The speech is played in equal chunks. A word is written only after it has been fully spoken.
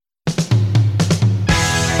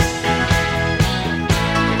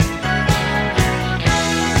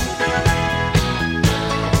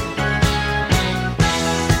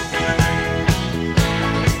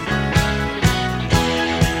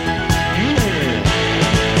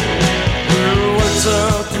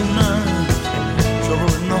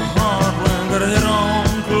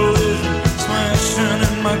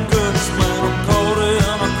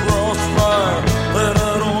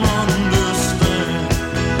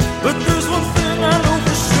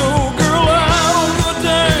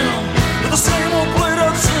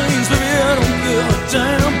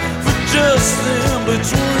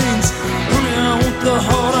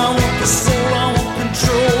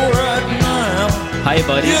Hi,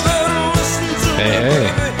 buddies. Hey.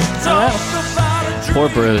 Poor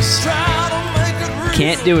Bruce.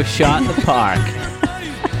 Can't do a shot in the park.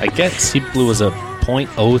 I guess he blew us a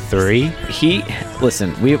 .03.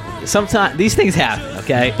 Listen, sometimes these things happen,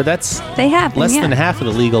 okay? But that's They happen, less yeah. than half of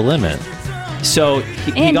the legal limit. So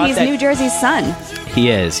he And got he's that. New Jersey's son. He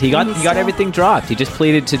is. He got he's he got still- everything dropped. He just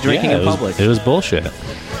pleaded to drinking Yeah, in public. It was bullshit.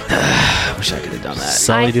 I wish I could have done that.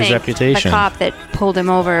 Sullied I his think reputation. the cop that pulled him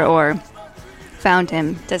over or found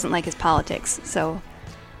him doesn't like his politics. So,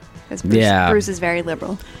 because Bruce is very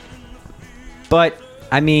liberal. But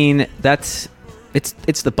I mean, it's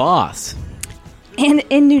the boss. And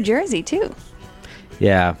in New Jersey, too.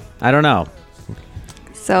 Yeah, I don't know.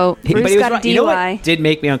 So, But Bruce he was got a You know DUI. what did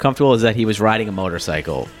make me uncomfortable is that he was riding a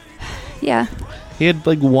motorcycle. Yeah. He had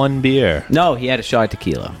like one beer. No, he had a shot of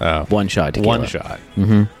tequila. Oh. One shot of tequila. One shot.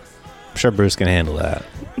 Mm-hmm. I'm sure Bruce can handle that.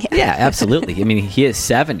 Yeah, absolutely. I mean, he is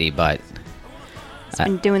 70, but He's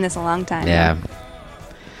been doing this a long time. yeah.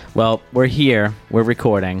 Well, we're here. We're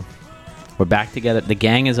recording. We're back together. The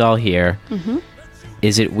gang is all here. Mm-hmm.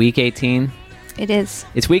 Is it week 18? It is.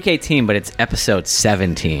 It's week 18, but it's episode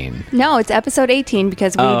 17. No, it's episode 18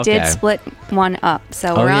 because we Oh, did okay. split one up.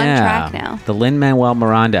 So we're on track now. The Lin-Manuel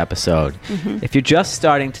Miranda episode. If you're just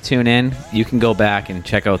starting to tune in, you can go back and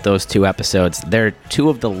check out those two episodes. They're two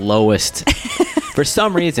of the lowest. For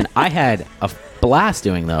some reason, I had a blast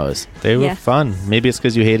doing those. They were Yeah. fun. Maybe it's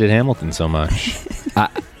because you hated Hamilton so much.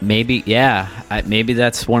 Maybe, yeah. Maybe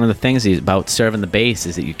that's one of the things about serving the base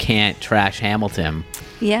is that you can't trash Hamilton.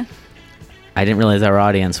 Yeah. I didn't realize our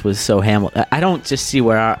audience was so Hamilton. I don't just see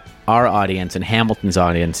where our audience and Hamilton's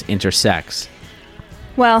audience intersects.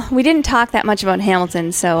 Well, we didn't talk that much about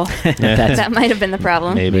Hamilton, so that might have been the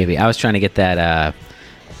problem. Maybe. I was trying to get that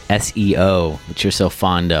SEO, which you're so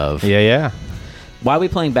fond of. Yeah. Why are we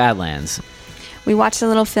playing Badlands? We watched a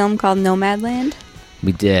little film called Nomadland.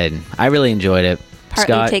 We did. I really enjoyed it.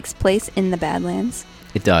 Partly Scott, takes place in the Badlands.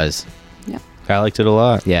 it does. Yep. I liked it a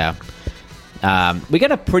lot. Yeah. We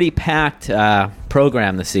got a pretty packed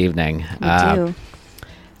program this evening. We do.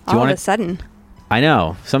 All wanna- of a sudden. I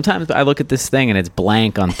know. Sometimes I look at this thing and it's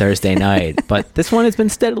blank on Thursday night, but this one has been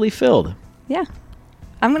steadily filled. Yeah.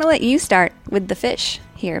 I'm going to let you start with the fish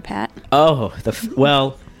here, Pat. Oh,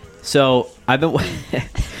 so I've been.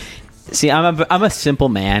 See, I'm a simple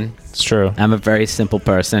man. It's true. I'm a very simple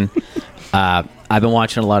person. I've been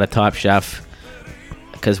watching a lot of Top Chef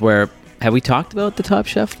because have we talked about the Top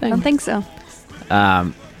Chef I thing? don't think so.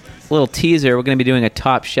 Little teaser. We're going to be doing a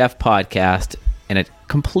Top Chef podcast in a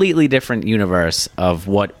completely different universe of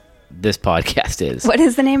what this podcast is. What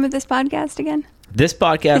is the name of this podcast again? This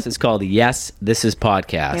podcast is called Yes, This Is There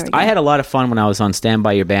Podcast. we go. I had a lot of fun when I was on Stand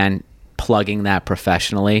By Your Band plugging that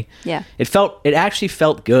professionally. Yeah. It actually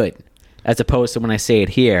felt good as opposed to when I say it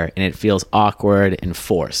here and it feels awkward and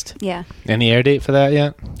forced. Yeah. Any air date for that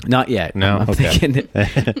yet? Not yet. No? I'm Okay. thinking,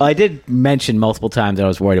 I did mention multiple times that I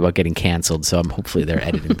was worried about getting canceled, so hopefully they're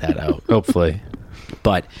editing that out. Hopefully.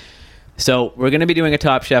 But so we're going to be doing a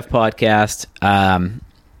Top Chef podcast.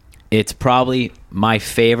 It's probably my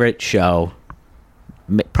favorite show,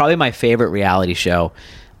 probably my favorite reality show.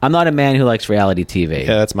 I'm not a man who likes reality TV.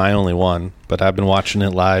 Yeah, that's my only one, but I've been watching it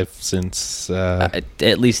live since... At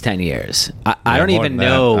least 10 years. I don't more even than that.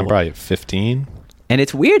 know. I'm probably 15. And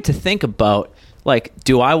it's weird to think about, like,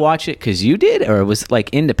 do I watch it because you did, or it was, like,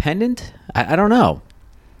 independent? I don't know.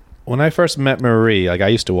 When I first met Marie, I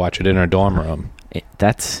used to watch it in her dorm room.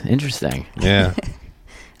 That's interesting. Yeah.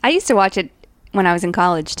 I used to watch it when I was in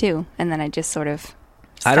college, too. And then I just sort of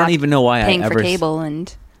I don't stopped even know why I paying ever... for cable,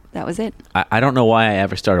 and that was it. I don't know why I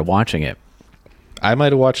ever started watching it. I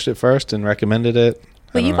might have watched it first and recommended it.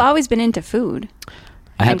 But you've always been into food.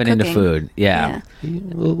 I have And been into cooking. food. Yeah. A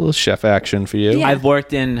little chef action for you. Yeah. I've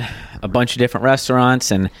worked in a bunch of different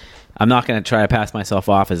restaurants, and I'm not going to try to pass myself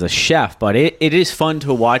off as a chef, but it is fun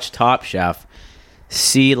to watch Top Chef,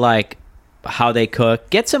 see, like, how they cook,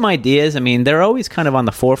 get some ideas. I mean, they're always kind of on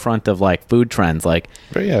the forefront of, like, food trends. Like,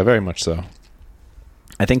 But yeah, very much so.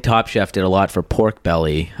 I think Top Chef did a lot for Pork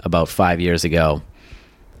Belly about 5 years ago.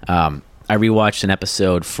 I rewatched an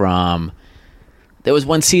episode from... There was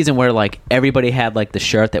one season where, like, everybody had, like, the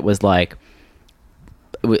shirt that was, like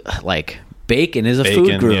bacon is a food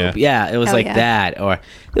Bacon, group. Yeah, it was Oh, like yeah. that. Or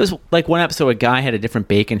there was, like, one episode where a guy had a different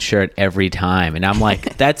bacon shirt every time. And I'm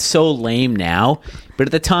like, that's so lame now. But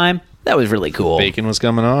at the time, that was really cool. Bacon was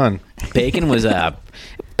coming on. Bacon was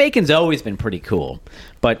bacon's always been pretty cool.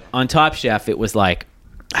 But on Top Chef, it was like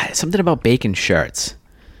something about bacon shirts.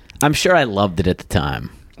 I'm sure I loved it at the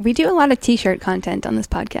time. We do a lot of T-shirt content on this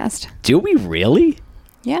podcast. Do we really?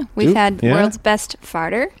 Yeah, we've had Yeah. World's Best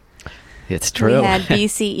Farter. It's true. We had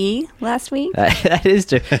BCE last week. That is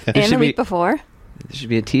true. And the week before. There should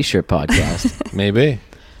be a T-shirt podcast. Maybe.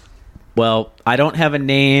 Well, I don't have a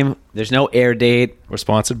name. There's no air date. We're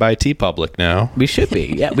sponsored by TeePublic now. We should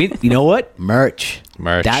be. Yeah. You know what? Merch.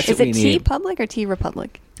 That's Is what it we need. TeePublic or TeeRepublic?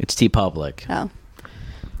 It's TeePublic. Oh.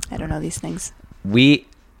 I don't know these things. We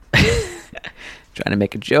trying to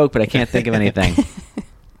make a joke, but I can't think of anything.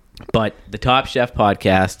 But the Top Chef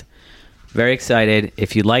podcast, very excited.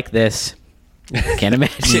 If you like this, can't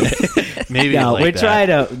imagine it. Maybe No, like we're that. trying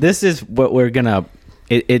to. This is what we're gonna.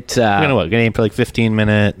 It's We're gonna aim for like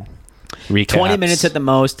 15-minute recaps. 20 minutes at the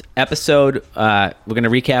most. Episode. We're gonna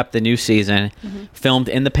recap the new season. Filmed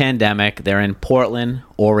in the pandemic. They're in Portland,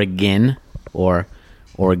 Oregon, or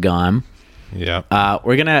Oregon. Yeah.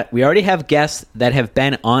 We already have guests that have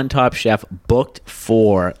been on Top Chef booked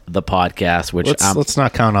for the podcast, which Let's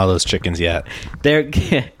not count all those chickens yet. they're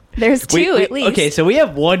There's two at least. Okay, so we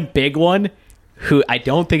have one big one who I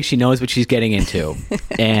don't think she knows what she's getting into,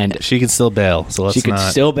 and She can still bail, so let's she could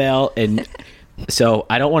not. still bail. And so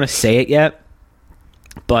I don't want to say it yet,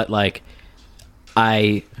 but like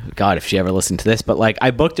God, if she ever listened to this, but like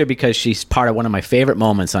I booked her because she's part of one of my favorite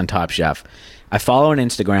moments on Top Chef. I follow her on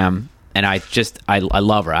Instagram. And I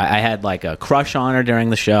love her. I had like a crush on her during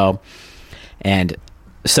the show. And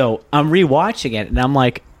so I'm rewatching it and I'm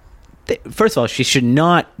like, first of all, she should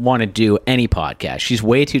not want to do any podcast. She's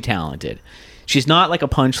way too talented. She's not like a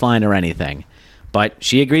punchline or anything, but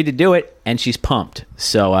she agreed to do it and she's pumped.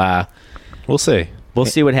 So We'll see. we'll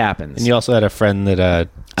see what happens. And you also had a friend that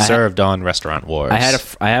served on Restaurant Wars. I had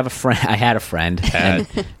a friend. And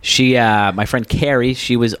she, my friend Carrie,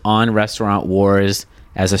 she was on Restaurant Wars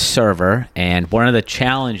as a server, and one of the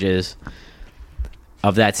challenges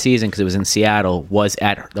of that season, because it was in Seattle, was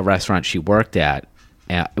at the restaurant she worked at.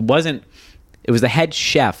 It was the head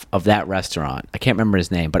chef of that restaurant. I can't remember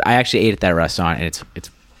his name, but I actually ate at that restaurant, and it's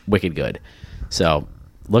wicked good. So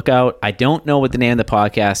look out. I don't know what the name of the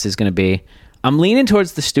podcast is going to be. I'm leaning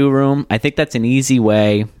towards the Stew Room. I think that's an easy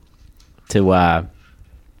way to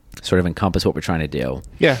sort of encompass what we're trying to do.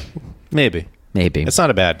 Yeah, maybe. Maybe. It's not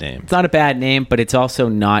a bad name. It's not a bad name, but it's also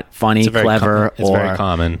not funny, clever, it's or very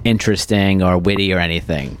common. interesting or witty or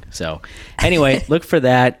anything. So anyway, look for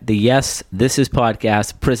that. The Yes, This Is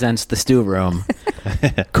Podcast presents The Stew Room,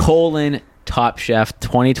 Top Chef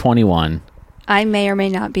 2021. I may or may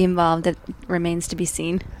not be involved. It remains to be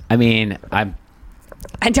seen. I mean, I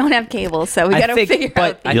don't have cable, so we got to figure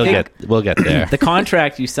out. We'll get there. the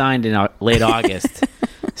contract you signed in late August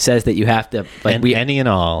says that you have to, like, any and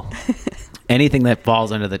all. anything that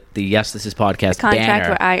falls under the Yes, This Is Podcast contract banner.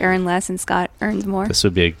 where I earn less and Scott earns more. This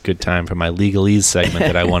would be a good time for my legalese segment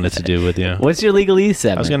that I wanted to do with you. What's your legalese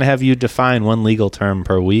segment? I was going to have you define one legal term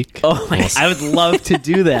per week. Oh my! I would love to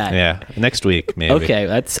do that. Yeah, next week maybe. Okay,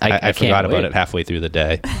 that's I I can't forgot wait. about it halfway through the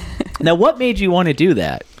day. Now, what made you want to do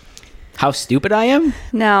that? How stupid I am?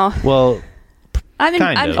 No, Well, I'm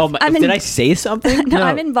kind of. Oh, did I say something? No,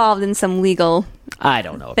 I'm involved in some legal I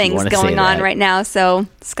don't know. If you things want to going say on that. right now. So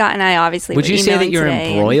Scott and I obviously Would were you say that emailing you're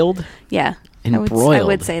today, embroiled? Yeah, I Embroiled.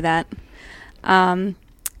 would say that.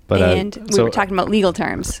 but And we were talking about legal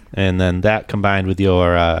terms. And then that combined with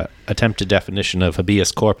your attempted definition of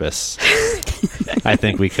habeas corpus, I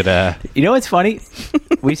think we could. You know what's funny?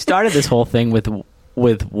 We started this whole thing with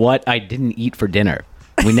what I didn't eat for dinner.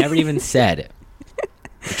 We never even said.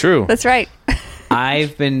 True. That's right.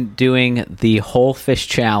 I've been doing the whole fish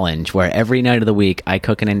challenge, where every night of the week I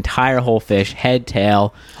cook an entire whole fish, head,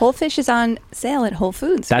 tail. Whole fish is on sale at Whole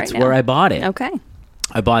Foods. That's right now. where I bought it. Okay.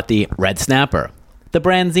 I bought the red snapper, the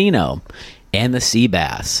branzino, and the sea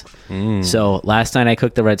bass. So last night I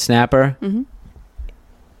cooked the red snapper. Mm-hmm.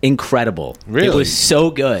 Incredible. Really? It was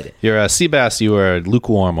so good. Your sea bass, you were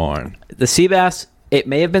lukewarm on. The sea bass, it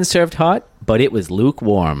may have been served hot, but it was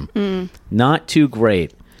lukewarm. Not too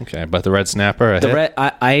great. Okay, but the red snapper, The red,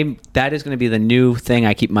 that is going to be the new thing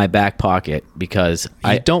I keep in my back pocket, because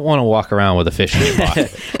I don't want to walk around with a fish in your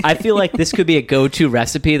pocket. I feel like this could be a go-to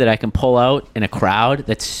recipe that I can pull out in a crowd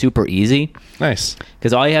that's super easy. Nice.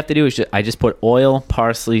 Because all you have to do is I just put oil,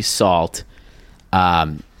 parsley, salt.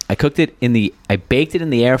 I baked it in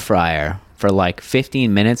the air fryer for like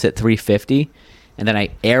 15 minutes at 350, and then I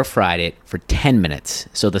air fried it for 10 minutes,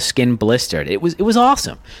 so the skin blistered. It was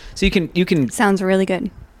awesome. So you can Sounds really good.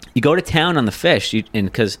 you go to town on the fish, and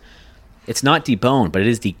because it's not deboned, but it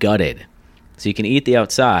is degutted, so you can eat the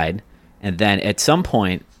outside, and then at some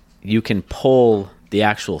point you can pull the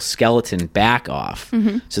actual skeleton back off.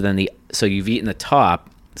 So you've eaten the top.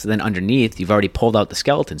 So then underneath, you've already pulled out the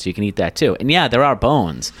skeleton, so you can eat that too. And yeah, there are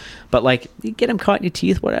bones, but like you get them caught in your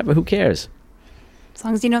teeth, whatever. Who cares? As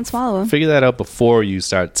long as you don't swallow them. Figure that out before you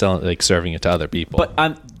start selling, like serving it to other people.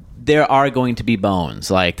 But there are going to be bones.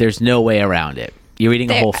 Like, there's no way around it. You're eating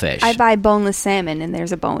a whole fish. I buy boneless salmon, and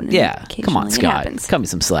there's a bone. And yeah. Come on, occasionally it Scott. happens. Cut me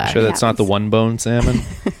some slack. Sure, that's not the one bone salmon.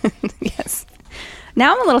 Yes.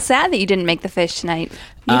 Now I'm a little sad that you didn't make the fish tonight.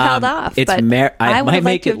 You held off. It's but I would might have make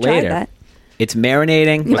liked to it have tried later. that. It's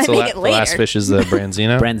marinating. You might make it The last later. fish is the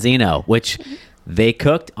branzino. Branzino, which they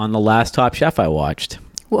cooked on the last Top Chef I watched.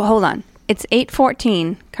 Well, hold on. It's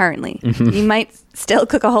 8:14 currently. Mm-hmm. You might still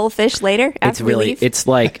cook a whole fish later after we leave. It's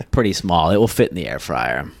like pretty small. It will fit in the air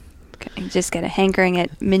fryer. Okay, just get a hankering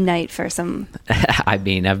at midnight for some I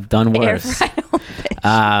mean, I've done air worse. fried whole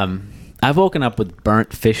fish. I've woken up with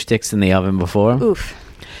burnt fish sticks in the oven before. Oof.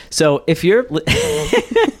 So if you're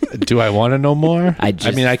Do I want to know more? I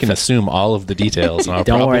mean, I can assume all of the details. And I'll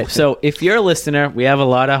don't probably- worry. So if you're a listener, we have a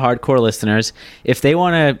lot of hardcore listeners. If they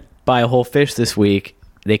want to buy a whole fish this week,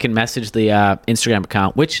 they can message the Instagram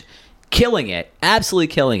account, which killing it, absolutely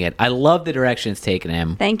killing it. I love the direction it's taken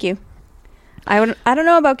him. Thank you. I don't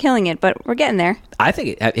know about killing it, but we're getting there. I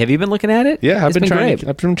think. Have you been looking at it? Yeah, I've It's been trying. great.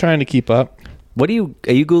 I've been trying to keep up. Are you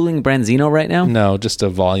Googling Branzino right now? No, just a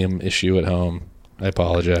volume issue at home. I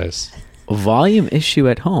apologize. Volume issue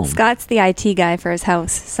at home. Scott's the IT guy for his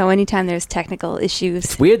house, so anytime there's technical issues,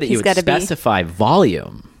 It's weird that you he's would gotta be. specify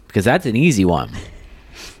volume because that's an easy one.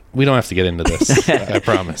 We don't have to get into this. I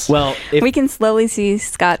promise. Well, if We can slowly see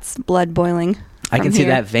Scott's blood boiling. I can from see here.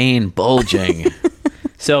 that vein bulging.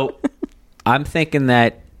 So I'm thinking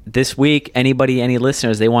that this week, any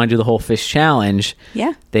listeners, they want to do the whole fish challenge,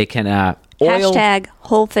 Yeah. they can oil Hashtag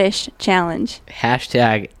whole fish challenge.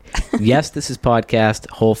 hashtag yes, this is podcast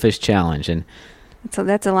whole fish challenge. And So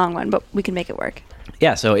that's a long one, but we can make it work.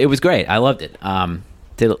 yeah, so it was great. I loved it.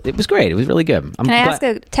 It was great. It was really good. Can I ask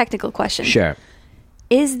a technical question? Sure.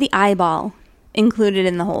 Is the eyeball included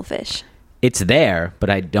in the whole fish? It's there, but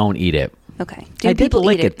I don't eat it. Okay. I did people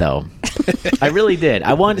lick eat it though. I really did.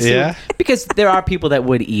 I wanted to see Yeah? because there are people that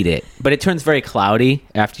would eat it, but it turns very cloudy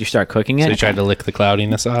after you start cooking it. So you tried to lick the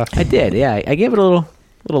cloudiness off? I did. Yeah, I gave it a little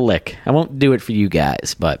lick. I won't do it for you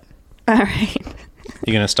guys, but All right.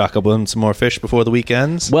 You going to stock up on some more fish before the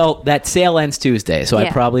weekends? well, that sale ends Tuesday, so I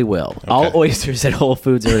Yeah. probably will. All oysters at Whole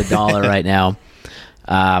Foods are $1 right now.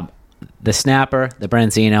 The snapper, the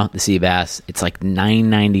branzino, the sea bass, it's like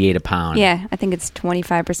 $9.98 a pound. Yeah, I think it's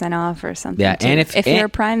 25% off or something. Yeah, too. and if- you're and- a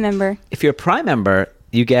Prime member, If you're a Prime member,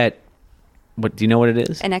 you get what? Do you know what it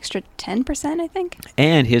is? an extra 10%, I think.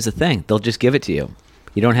 And here's the thing: they'll just give it to you.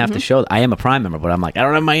 You don't have to show. I am a Prime member, but I'm like, I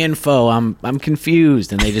don't have my info. I'm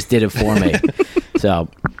confused, and they just did it for me. So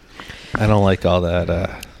I don't like all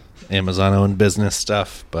that Amazon-owned business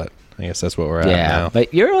stuff, but I guess that's what we're at yeah, now.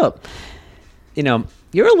 but you're a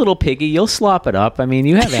little piggy. You'll slop it up. I mean,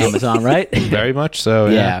 you have Amazon, right? Very much so,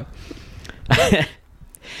 yeah.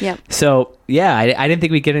 Yep. So yeah, I didn't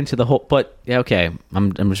think we'd get into the whole. But yeah, okay,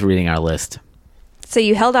 I'm just reading our list. So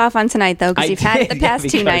you held off on tonight, though, I because you've had it the did, yeah, past two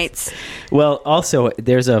because- nights. Well, also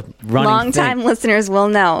there's a running Long-time thing listeners will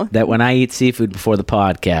know. that when I eat seafood before the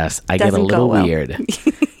podcast, I get a Doesn't go little well. weird.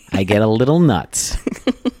 I get a little nuts.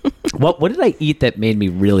 What did I eat that made me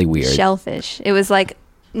really weird? Shellfish. It was like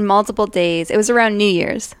multiple days. It was around New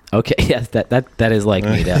Year's. Okay, yes, that is like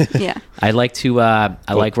me. To, Yeah. I like to. I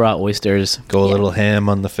like raw oysters. Go a Yeah. little ham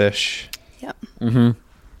on the fish. Yep.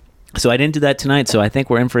 So I didn't do that tonight. So I think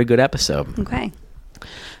we're in for a good episode. Okay.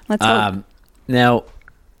 Let's hope. Now,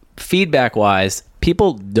 feedback wise,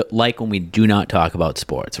 people like when we do not talk about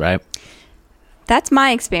sports, right? That's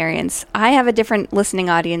my experience. I have a different listening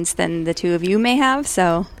audience than the two of you may have,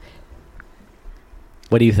 so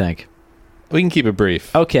What do you think? We can keep it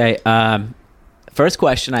brief. Okay. First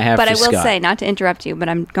question I have but for I will Scott. say, not to interrupt you, but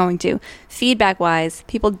I'm going to. Feedback wise,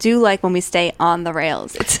 people do like when we stay on the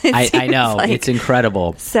rails. It I seems know like- it's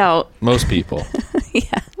incredible. so Most people.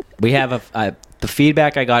 yeah. We have the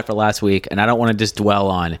feedback I got for last week, and I don't want to just dwell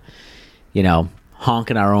on,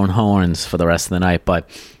 honking our own horns for the rest of the night, but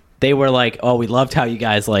they were like, "Oh, we loved how you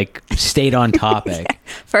guys like stayed on topic,"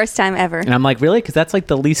 First time ever. and I'm like, "Really?" Because that's like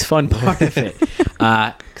the least fun part of it.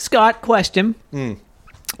 Scott, question: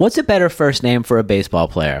 what's a better first name for a baseball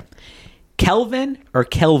player, Kelvin or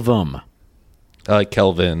Kelvum? I like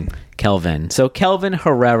Kelvin. Kelvin. So Kelvin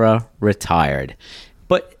Herrera retired.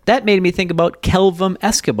 But that made me think about Kelvin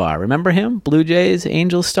Escobar. Remember him? Blue Jays,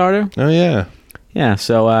 Angels starter? Oh, yeah. Yeah,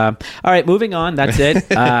 so, all right, moving on. That's it.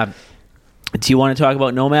 Do you want to talk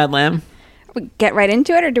about Nomadland? We get right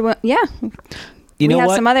into it, or do we? Yeah. You we know have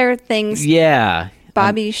what? some other things. Yeah.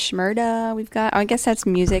 Bobby Shmurda, we've got. Oh, I guess that's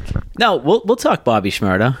music. No, we'll talk Bobby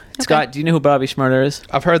Shmurda. Scott, do you know who Bobby Shmurda is?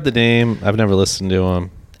 I've heard the name. I've never listened to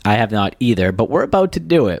him. I have not either, but we're about to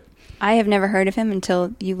do it. I have never heard of him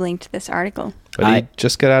until you linked this article. But he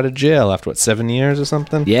just got out of jail after, 7 years or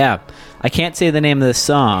something? Yeah. I can't say the name of the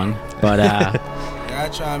song, but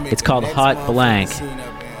it's called Hot Blank.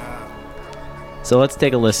 So let's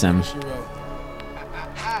take a listen.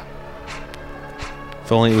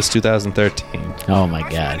 If only it was 2013. Oh, my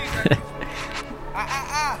God.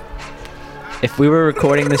 If we were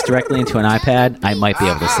recording this directly into an iPad, I might be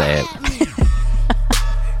able to say it.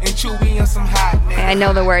 I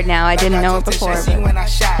know the word now. I didn't know it before. But...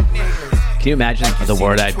 Can you imagine the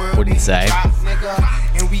word I wouldn't say?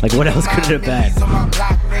 Like, what else could it have been?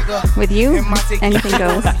 With you, anything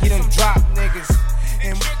goes.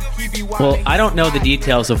 Well, I don't know the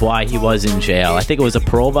details of why he was in jail. I think it was a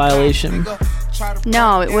parole violation.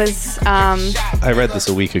 No, it was... I read this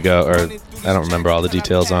a week ago, or I don't remember all the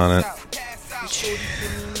details on it.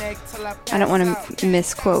 I don't want to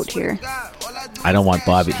misquote here. I don't want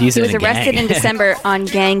Bobby. He was arrested in December on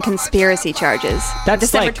gang conspiracy charges. That's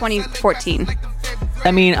December 2014.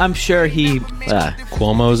 I mean, I'm sure he...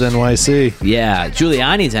 Cuomo's NYC. Yeah,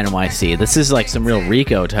 Giuliani's NYC. This is like some real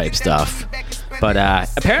RICO type stuff. But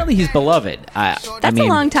apparently he's beloved. That's a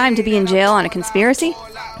long time to be in jail on a conspiracy.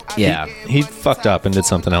 Yeah. He fucked up and did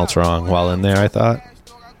something else wrong while in there, I thought.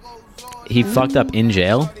 He fucked up in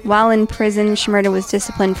jail? While in prison, Schmurda was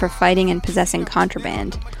disciplined for fighting and possessing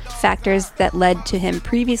contraband. Factors that led to him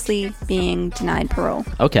previously being denied parole.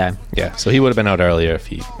 Okay. Yeah, so he would have been out earlier if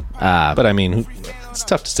he... but I mean, it's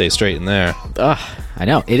tough to stay straight in there. I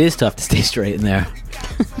know. It is tough to stay straight in there.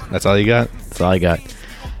 That's all you got? That's all I got.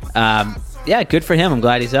 Yeah, good for him. I'm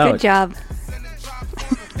glad he's out. Good job.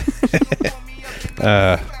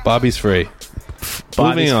 Bobby's free.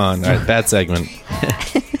 Moving on. All right, bad segment.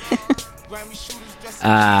 Do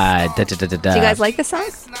you guys like this song?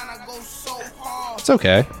 It's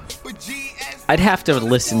okay. I'd have to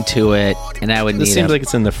listen to it, and I would need This seems like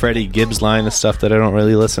it's in the Freddie Gibbs line of stuff that I don't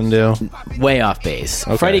really listen to. way off base.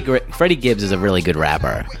 Okay. Freddie Gibbs is a really good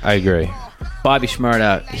rapper. I agree. Bobby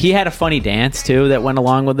Shmurda, he had a funny dance, too, that went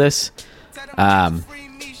along with this. I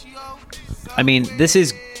mean, this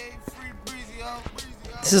is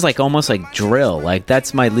like almost like drill. Like,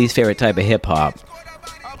 that's my least favorite type of hip-hop.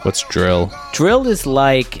 What's drill? Drill is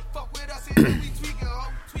like...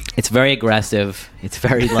 It's very aggressive. It's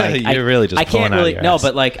very like... You're really just pulling out of your ass. No,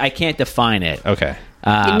 but like, I can't define it. Okay.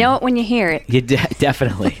 You know it when you hear it. You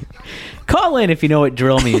definitely. Call in if you know what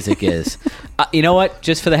drill music is. You know what?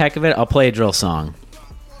 Just for the heck of it, I'll play a drill song.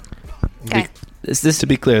 Okay. This to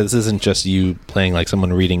be clear, this isn't just you playing like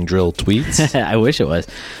someone reading drill tweets. I wish it was.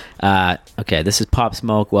 Okay, this is Pop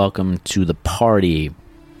Smoke. Welcome to the party.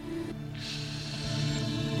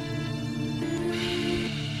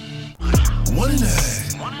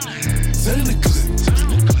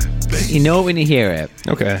 You know it when you hear it.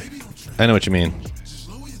 Okay. I know what you mean.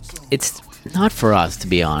 It's not for us, to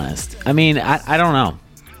be honest. I mean, I don't know.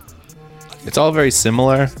 It's all very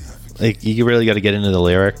similar. Like, you really got to get into the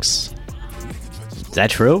lyrics. Is that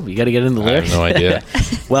true? You got to get into the lyrics? I have no idea.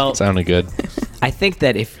 Well, it sounded good. I think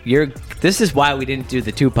that if you're... This is why we didn't do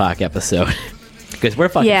the Tupac episode. Because we're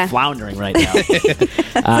fucking floundering right now.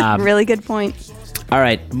 That's a really good point. All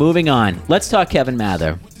right, moving on. Let's talk Kevin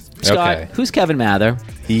Mather. Scott, Okay. Who's Kevin Mather?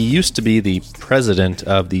 He used to be the president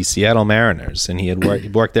of the Seattle Mariners, and he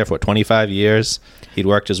had worked there for 25 years. He'd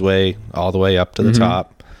worked his way all the way up to the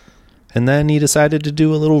top. And then he decided to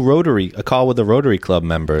do a call with the Rotary Club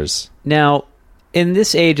members. Now, in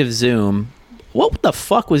this age of Zoom, what the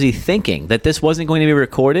fuck was he thinking? That this wasn't going to be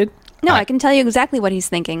recorded? No, I can tell you exactly what he's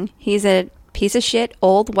thinking. He's a piece of shit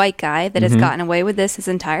old white guy that has gotten away with this his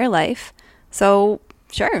entire life. So,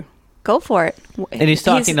 sure, go for it. And he's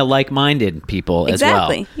talking to like-minded people as well.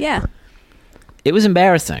 Exactly, yeah. It was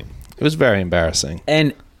embarrassing. It was very embarrassing.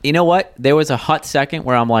 And you know what? There was a hot second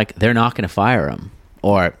where I'm like, they're not going to fire him.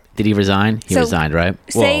 Or did he resign? He resigned, right?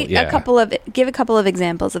 Say Well, yeah. give a couple of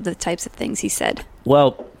examples of the types of things he said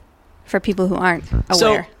Well, for people who aren't aware.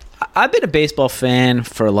 so I've been a baseball fan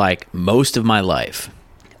for like most of my life.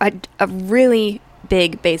 A really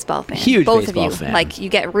big baseball fan. Huge Both baseball of you. fan. Like, you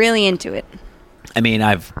get really into it. I mean,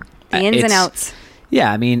 The ins and outs.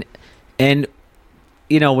 Yeah, I mean, and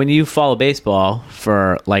you know, when you follow baseball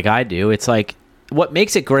for like I do, it's like what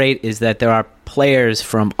makes it great is that there are players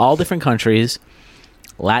from all different countries,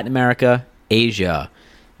 Latin America, Asia,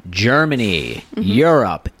 Germany,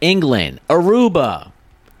 Europe, England, Aruba,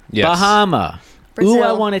 Yes. Bahama. Brazil. Ooh,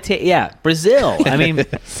 I want to take... Yeah, Brazil. I mean...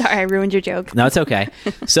 Sorry, I ruined your joke. No, it's okay.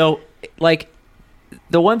 So, like,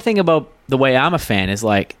 the one thing about the way I'm a fan is,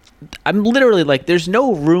 like, I'm literally, like, there's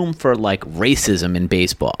no room for, like, racism in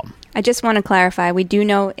baseball. I just want to clarify, we do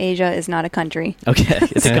know Asia is not a country. Okay,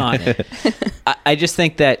 it's gone. I just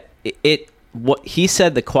think that what he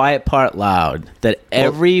said, the quiet part loud, that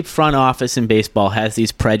every front office in baseball has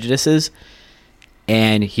these prejudices,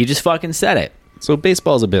 and he just fucking said it. So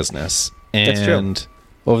baseball's a business, and That's true.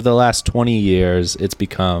 over the last 20 years, it's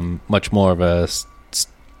become much more of a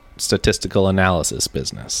statistical analysis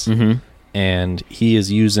business. Mm-hmm. And he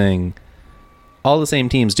is using, all the same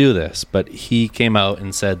teams do this, but he came out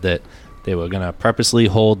and said that they were going to purposely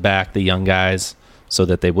hold back the young guys so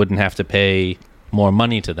that they wouldn't have to pay more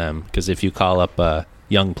money to them, because if you call up a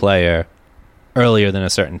young player earlier than a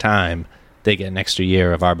certain time, they get an extra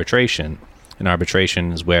year of arbitration, and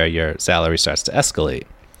arbitration is where your salary starts to escalate.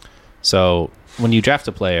 So when you draft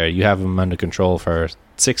a player, you have them under control for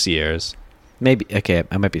 6 years, Maybe, okay,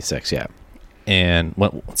 I might be 6, yeah. and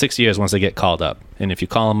 6 years once they get called up. And if you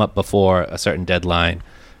call them up before a certain deadline,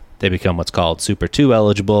 they become what's called Super 2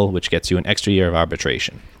 eligible, which gets you an extra year of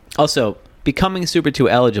arbitration. Also, becoming Super 2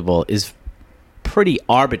 eligible is pretty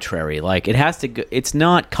arbitrary. Like, it has to go, it's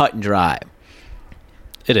not cut and dry.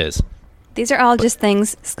 It is. These are all just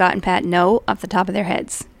things Scott and Pat know off the top of their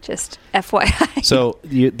heads. Just FYI. So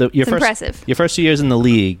Impressive. Your first 2 years in the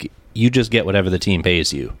league, you just get whatever the team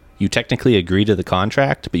pays you. You technically agree to the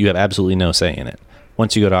contract, but you have absolutely no say in it.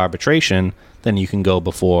 Once you go to arbitration, then you can go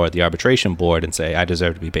before the arbitration board and say, I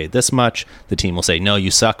deserve to be paid this much. The team will say, no,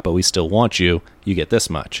 you suck, but we still want you. You get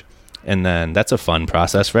this much. And then that's a fun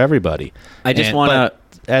process for everybody. I just want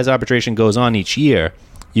to... As arbitration goes on each year,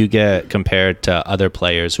 you get compared to other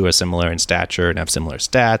players who are similar in stature and have similar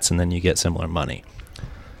stats, and then you get similar money.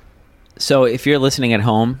 So if you're listening at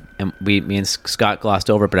home, and me and Scott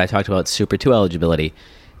glossed over it, but I talked about Super 2 eligibility.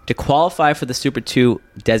 To qualify for the Super 2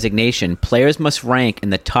 designation, players must rank in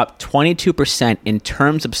the top 22% in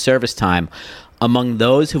terms of service time among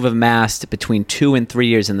those who've amassed between 2 and 3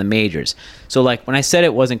 years in the majors. So, like, when I said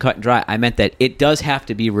it wasn't cut and dry, I meant that it does have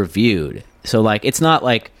to be reviewed. So, like, it's not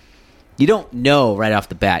like you don't know right off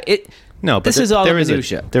the bat. No, but this is all there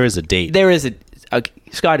minutia. There is a date. There is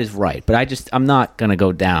Scott is right, but I'm not going to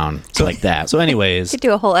go down like that. So anyways, Could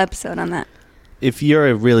do a whole episode on that. if you're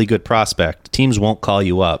a really good prospect, teams won't call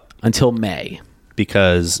you up Until May.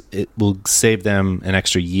 because it will save them an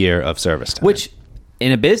extra year of service time. Which,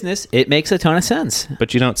 in a business, it makes a ton of sense.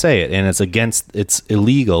 But you don't say it, and it's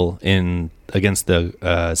illegal against the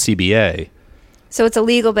CBA. So it's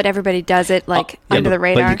illegal, but everybody does it under the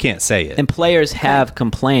radar. But you can't say it. And players have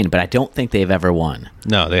complained, but I don't think they've ever won.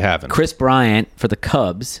 No, they haven't. Chris Bryant, for the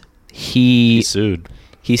Cubs, he sued.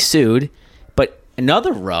 He sued. But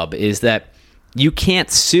another rub is that you can't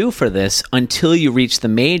sue for this until you reach the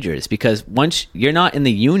majors, because once you're not in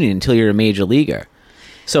the union until you're a major leaguer.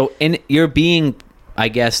 So you're being, I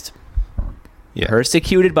guess,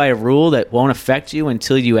 persecuted by a rule that won't affect you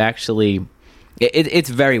until you actually... It's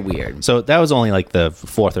very weird. So that was only like the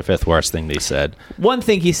fourth or fifth worst thing they said. One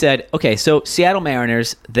thing he said, okay, so Seattle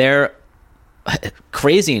Mariners, they're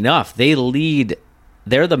crazy enough. They're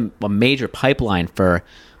a major pipeline for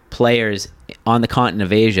players on the continent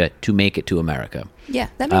of Asia to make it to America. Yeah,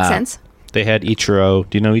 that makes sense. They had Ichiro.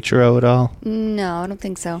 Do you know Ichiro at all? No, I don't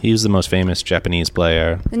think so. He was the most famous Japanese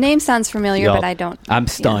player. The name sounds familiar, Y'all- but I don't. I'm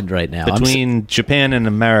stunned right now. Between Japan and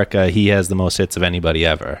America, he has the most hits of anybody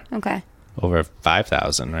ever. Okay. Over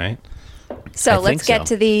 5,000, right? So I let's think get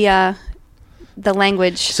so. to the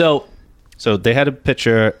language. So they had a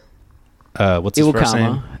pitcher. What's his first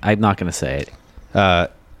name? Iwakuma, I'm not going to say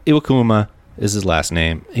it. Iwakuma is his last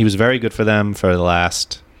name. He was very good for them for the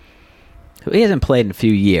last... He hasn't played in a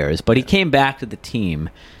few years, but he came back to the team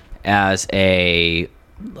as a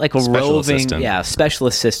Special roving assistant. special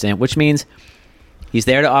assistant, which means he's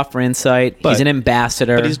there to offer insight. But- he's an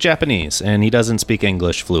ambassador. But he's Japanese, and he doesn't speak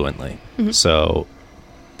English fluently. Mm-hmm. So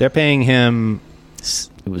they're paying him...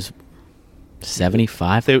 It was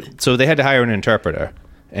 75. So they had to hire an interpreter,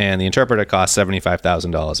 and the interpreter cost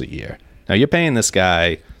 $75,000 a year. Now you're paying this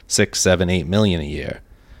guy $6, $7, $8 million a year,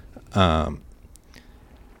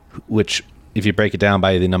 which, if you break it down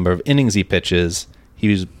by the number of innings he pitches, he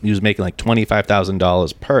was making like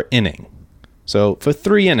 $25,000 per inning. So for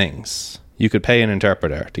 3 innings, you could pay an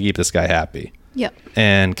interpreter to keep this guy happy. Yep.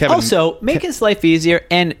 And Kevin Also, make his life easier,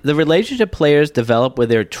 and the relationship players develop with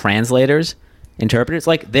their translators, interpreters,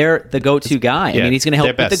 like they're the go-to guy. I mean, he's going to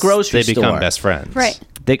help with the grocery They store. become best friends. Right.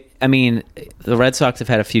 The Red Sox have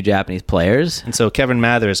had a few Japanese players. And so Kevin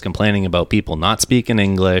Mather is complaining about people not speaking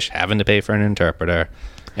English, having to pay for an interpreter.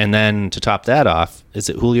 And then to top that off, is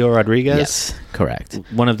it Julio Rodriguez? Yes, correct.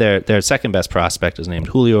 One of their second best prospect is named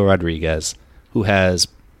Julio Rodriguez, who has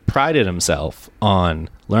prided himself on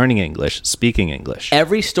learning English, speaking English.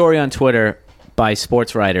 Every story on Twitter by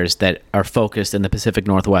sports writers that are focused in the Pacific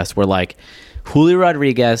Northwest were like, Julio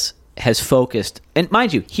Rodriguez has focused, and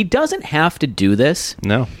mind you, he doesn't have to do this.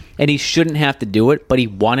 No. And he shouldn't have to do it, but he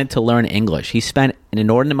wanted to learn English. He spent an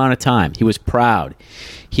inordinate amount of time. He was proud.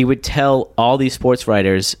 He would tell all these sports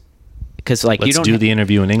writers, because like, Let's do the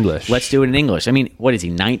interview in English. Let's do it in English. I mean, what is he,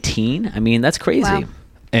 19? I mean, that's crazy. Wow.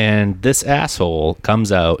 And this asshole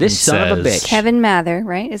comes out This and son of a says, bitch. Kevin Mather,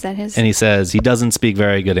 right? Is that his? and he says he doesn't speak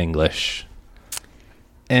very good English.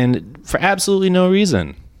 And for absolutely no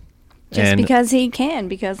reason. Just because he can,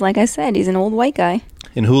 because like I said, he's an old white guy.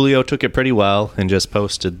 And Julio took it pretty well and just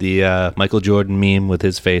posted the Michael Jordan meme with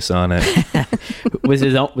his face on it. with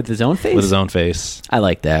his own face? With his own face. I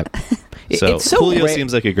like that. So, It's so Julio rare.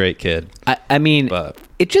 seems like a great kid. I mean, But-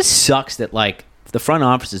 it just sucks that like the front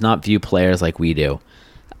office does not view players like we do.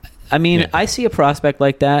 I mean, Yeah. I see a prospect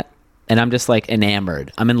like that, and I'm just like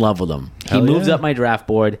enamored. I'm in love with him. Hell He moves yeah. up my draft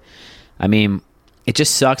board. I mean, it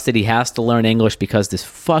just sucks that he has to learn English because this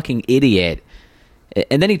fucking idiot,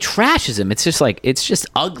 and then he trashes him. It's just like, it's just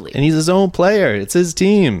ugly. And he's his own player. It's his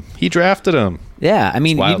team. He drafted him. Yeah, I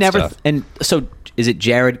mean, It's you wild never. stuff. And so, is it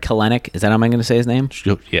Jared Kalenic? Is that how I'm going to say his name?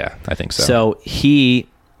 Yeah, I think so. So he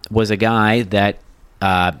was a guy that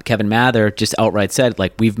Kevin Mather just outright said,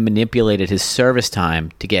 like, we've manipulated his service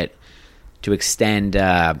time to extend,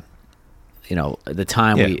 the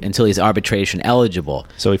time Yeah. until he's arbitration eligible.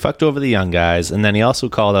 So he fucked over the young guys, and then he also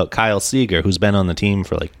called out Kyle Seager, who's been on the team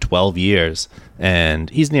for like 12 years, and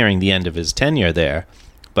he's nearing the end of his tenure there.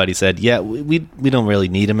 But he said, yeah, we don't really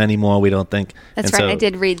need him anymore, we don't think. That's And right. so I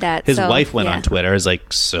did read that. His so, wife went yeah. on Twitter, is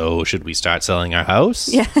like, so should we start selling our house?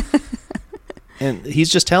 Yeah. And he's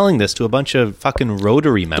just telling this to a bunch of fucking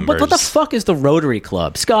Rotary members. What the fuck is the Rotary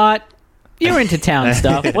Club? Scott, you're into town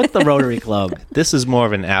stuff. What's the Rotary Club? This is more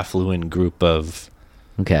of an affluent group of,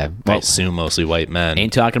 Okay. I Well, assume, mostly white men.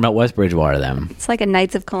 ain't talking about West Bridgewater, then. It's like a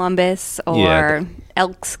Knights of Columbus or Yeah.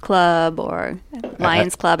 Elks Club or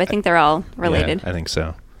Lions Club. I think they're all related. Yeah, I think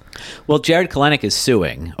so. Well, Jared Kalenic is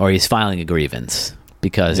suing, or he's filing a grievance,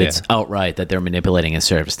 because Yeah. it's outright that they're manipulating his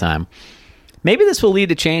service time. Maybe this will lead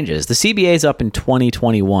to changes. The CBA's up in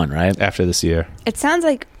 2021, right? After this year. It sounds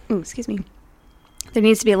like, excuse me, there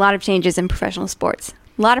needs to be a lot of changes in professional sports.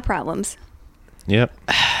 A lot of problems. Yep.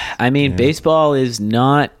 I mean, baseball is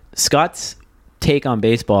not... Scott's take on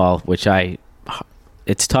baseball, which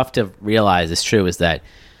it's tough to realize is true, is that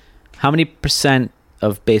how many %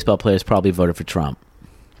 of baseball players probably voted for Trump?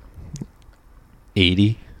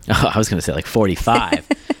 80. I was going to say like 45.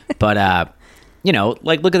 But,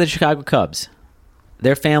 like look at the Chicago Cubs.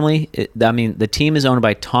 Their family, the team is owned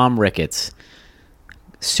by Tom Ricketts.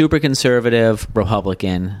 Super conservative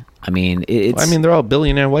Republican. I mean, they're all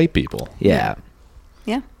billionaire white people. yeah.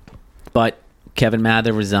 Yeah. But Kevin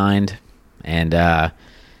Mather resigned, and I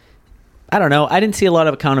don't know. I didn't see a lot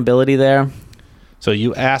of accountability there. So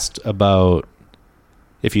you asked about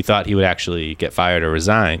if you thought he would actually get fired or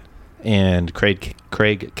resign, and Craig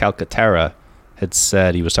Calcaterra had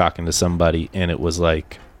said he was talking to somebody, and it was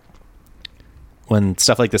like, when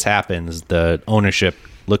stuff like this happens, the ownership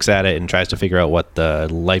looks at it and tries to figure out what the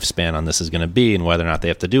lifespan on this is going to be and whether or not they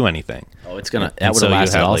have to do anything. Oh, that would And so have you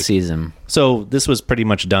lasted have, all like- season. So this was pretty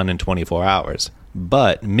much done in 24 hours.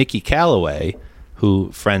 But Mickey Callaway,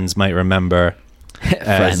 who friends might remember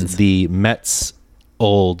as Friends. the Mets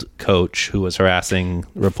old coach who was harassing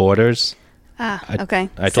reporters, Okay.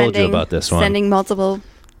 I told you about this one. Sending multiple,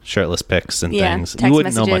 shirtless pics and Yeah, things. text You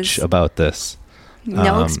wouldn't know much messages. about this.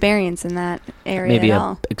 no experience in that area Maybe at a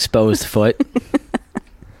all. exposed foot.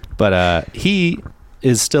 But he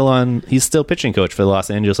is he's still pitching coach for the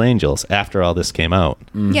Los Angeles Angels after all this came out.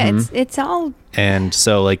 Yeah, it's all And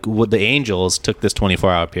so, like, what the Angels took this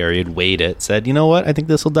 24-hour period, weighed it, said, you know what, I think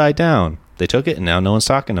this will die down. They took it, and now no one's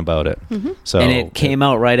talking about it. So, And it came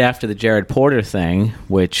out right after the Jared Porter thing,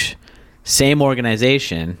 which same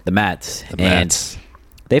organization, the Mets, The Mets. and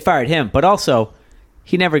they fired him. But also,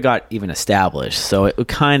 he never got even established, so it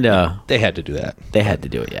kind of They had to do that. they had to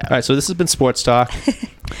do it. Yeah. All right, so this has been Sports Talk.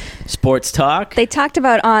 Sports talk. They talked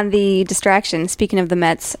about on the distraction, speaking of the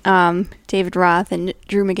Mets, David Roth and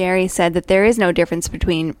Drew McGarry said that there is no difference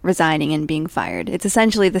between resigning and being fired. It's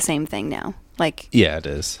essentially the same thing now. Like, Yeah, it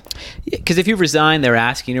is. Because if you resign, they're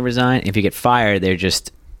asking you to resign. If you get fired, they're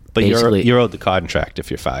just But basically, you're owed the contract if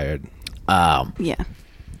you're fired. yeah.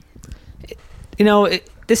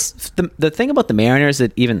 The thing about the Mariners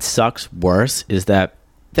that even sucks worse is that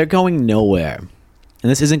they're going nowhere, and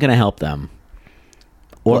this isn't going to help them.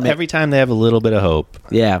 Or Well, every time they have a little bit of hope,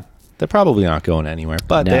 yeah. they probably aren't going anywhere.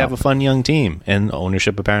 But No. they have a fun young team, and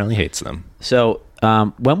ownership apparently hates them. So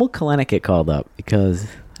when will Kalenic get called up? Because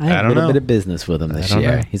I have I a don't little know. bit of business with him this don't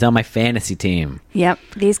year. know. He's on my fantasy team. Yep.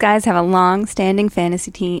 These guys have a long-standing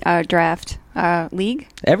fantasy team draft. League?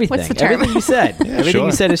 Everything. What's the term? Everything you said. Everything sure.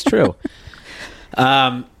 you said is true.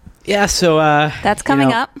 Yeah, so... That's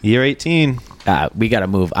coming up. Year 18. we got to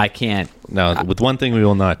move. I can't... No, with one thing we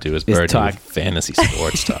will not do is Birdie talk. with fantasy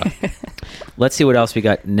sports talk. Let's see what else we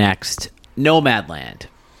got next. Nomadland.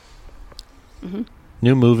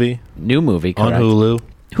 New movie New movie, on correct. Hulu.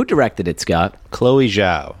 Who directed it, Scott? Chloe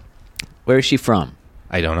Zhao. Where is she from?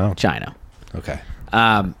 I don't know. China. Okay.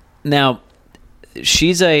 Now,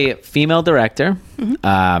 she's a female director.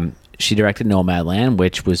 She directed Nomadland,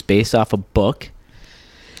 which was based off a book.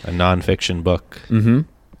 A nonfiction book.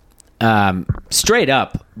 Straight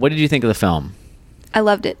up, what did you think of the film? I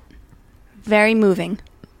loved it. Very moving.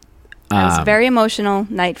 It was a very emotional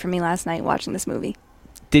night for me last night watching this movie.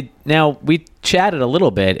 Now, we chatted a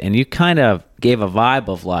little bit, and you kind of gave a vibe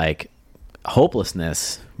of, like,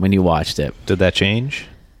 hopelessness when you watched it. Did that change?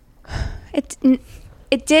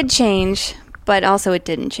 It did change, but also it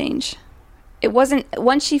didn't change. It wasn't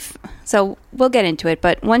once she. So we'll get into it,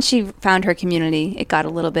 but once she found her community, it got a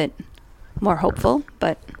little bit more hopeful.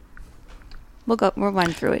 But we'll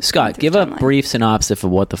run through it. Scott, give a brief synopsis of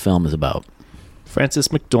what the film is about. Frances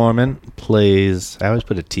McDormand plays... I always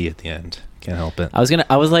put a T at the end. Can't help it.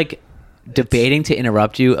 I was like debating to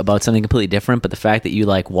interrupt you about something completely different, but the fact that you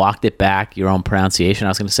like walked it back, your own pronunciation, I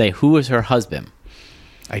was going to say, who is her husband?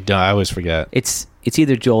 I always forget. It's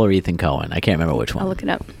either Joel or Ethan Coen. I can't remember which one. I'll look it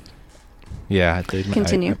up. Yeah.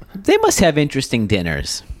 Continue. They must have interesting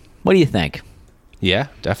dinners. What do you think? Yeah,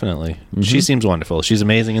 definitely. She seems wonderful. She's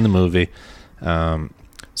amazing in the movie.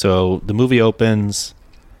 So the movie opens,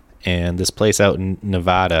 and this place out in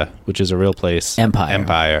Nevada, which is a real place,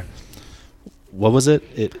 Empire. What was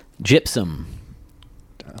it? Gypsum.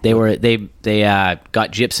 They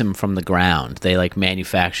got gypsum from the ground. They like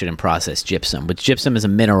manufactured and processed gypsum, which gypsum is a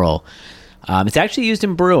mineral. It's actually used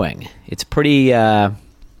in brewing. It's a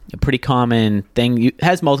pretty common thing. It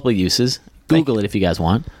has multiple uses. Google it if you guys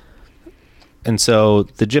want. And so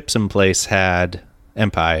the gypsum place had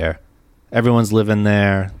Empire. Everyone's living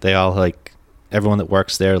there. They all everyone that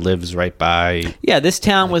works there lives right by. Yeah, this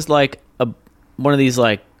town was like one of these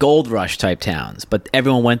like gold rush type towns, but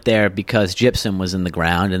everyone went there because gypsum was in the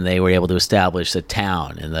ground, and they were able to establish a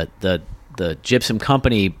town, and the gypsum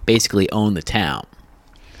company basically owned the town.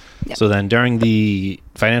 Yep. So then during the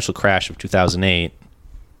financial crash of 2008,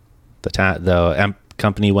 the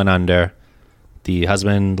company went under. The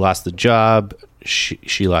husband lost the job.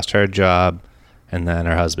 She lost her job. And then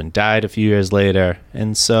her husband died a few years later.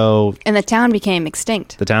 And so... And the town became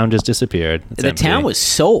extinct. The town just disappeared. It's the empty. town was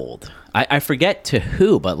sold. I forget to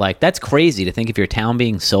who, but like that's crazy to think of your town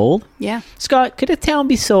being sold. Yeah. Scott, could a town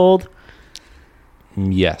be sold?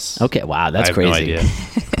 Yes. Okay, wow, that's I have crazy. no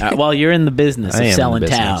idea. Well, you're in the business I of am selling in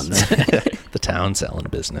the business. towns. The town selling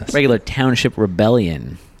business. Regular township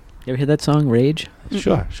rebellion. You ever hear that song, Rage?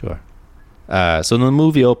 Sure. So when the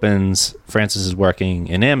movie opens, Frances is working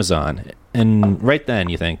in Amazon. And right then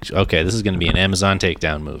you think, okay, this is going to be an Amazon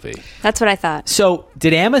takedown movie. That's what I thought. So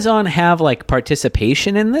did Amazon have like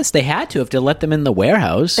participation in this? They had to have to let them in the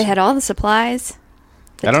warehouse. They had all the supplies.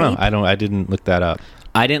 I don't know. I didn't look that up.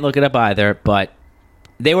 I didn't look it up either, but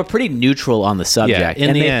they were pretty neutral on the subject. in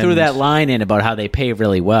and the they threw end- that line in about how they pay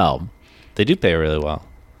really well. They do pay really well.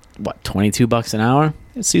 What, $22 an hour?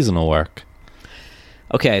 It's seasonal work.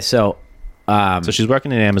 Okay, so So she's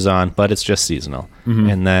working at Amazon, but it's just seasonal.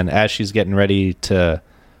 And then as she's getting ready to...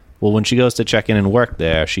 Well, when she goes to check in and work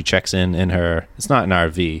there, she checks in her... It's not an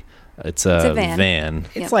RV. It's a van.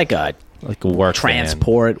 it's Yep. like a Like a work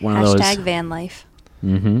transport, one of those. Hashtag van life.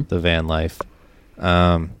 van. The van life.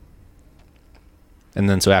 And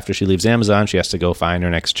then so after she leaves Amazon, she has to go find her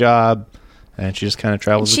next job. And she just kind of And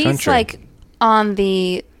travels the she's country. like on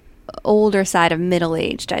the older side of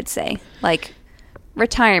middle-aged, I'd say. Like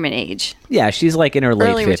retirement age. Yeah, she's like in her late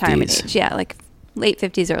Early 50s. retirement age. Yeah, like late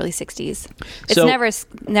 50s, early 60s. It's So-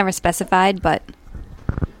 never specified, but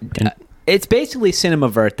It's basically cinema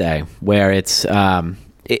verte, where it's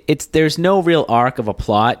there's no real arc of a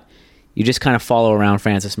plot. You just kind of follow around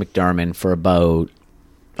Frances McDormand for about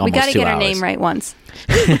almost we got to 2 get her hours. name right once.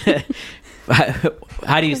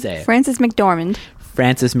 How do you say it? Frances McDormand,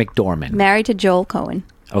 Frances McDormand. married to Joel Cohen.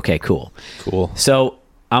 Okay, cool. Cool. So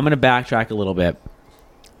I'm going to backtrack a little bit.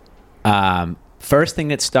 First thing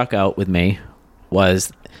that stuck out with me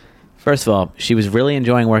was, first of all, she was really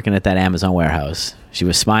enjoying working at that Amazon warehouse. She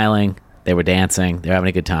was smiling. They were dancing. They were having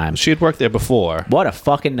a good time. She had worked there before. What a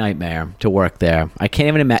fucking nightmare to work there. I can't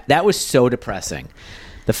even imagine. That was so depressing.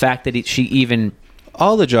 The fact that she even...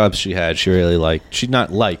 All the jobs she had, she really liked. She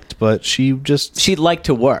not liked, but she just... She'd like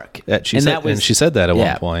to work. she said that at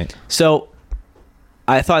Yeah. one point. So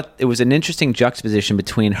I thought it was an interesting juxtaposition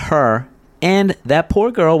between her And that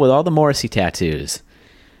poor girl with all the Morrissey tattoos.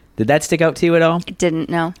 Did that stick out to you at all? It didn't,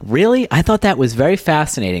 no. Really? I thought that was very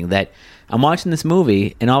fascinating, that I'm watching this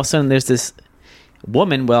movie and all of a sudden there's this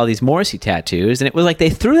woman with all these Morrissey tattoos, and it was like they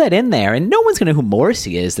threw that in there, and no one's going to know who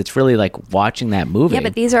Morrissey is that's really like watching that movie. Yeah,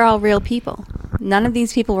 but these are all real people. None of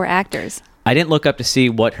these people were actors. I didn't look up to see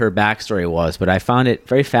what her backstory was, but I found it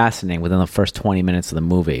very fascinating within the first 20 minutes of the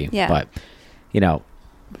movie. Yeah. But, you know,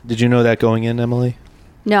 Did you know that going in, Emily?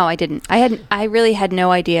 No, I didn't. I really had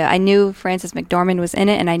no idea. I knew Frances McDormand was in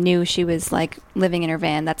it, and I knew she was like living in her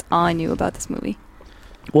van. That's all I knew about this movie.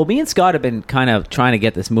 well, me and Scott have been kind of trying to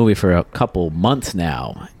get this movie for a couple months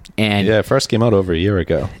now. And Yeah, it first came out over a year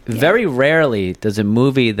ago. very rarely does a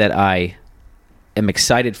movie that I am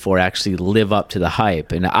excited for actually live up to the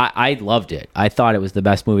hype. And I loved it. I thought it was the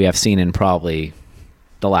best movie I've seen in probably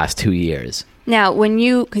the last 2 years. Now,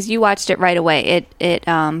 because you watched it right away, it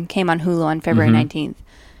came on Hulu on February 19th,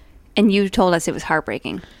 and you told us it was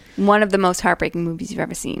heartbreaking. One of the most heartbreaking movies you've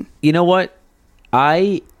ever seen. You know what?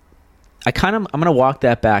 I'm going to walk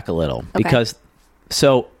that back a little because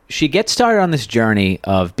so she gets started on this journey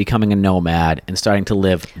of becoming a nomad and starting to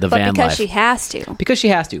live the But van because life. she has to. Because she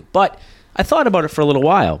has to. But I thought about it for a little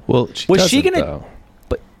while. Well, was she doesn't, gonna?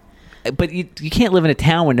 though. But you can't live in a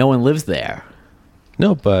town where no one lives there.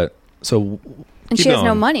 No, but so And keep she has no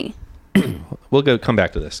going. money. We'll come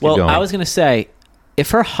back to this. Keep Well, going. I was going to say,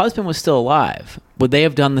 if her husband was still alive, would they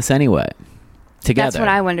have done this anyway together? That's what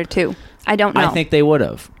I wonder too. I don't know. I think they would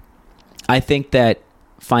have. I think that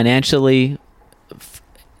financially,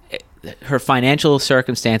 her financial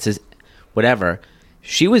circumstances, whatever,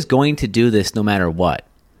 she was going to do this no matter what.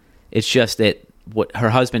 It's just that what her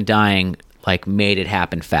husband dying like made it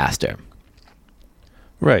happen faster.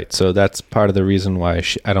 Right. So that's part of the reason why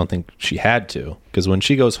I don't think she had to. Because when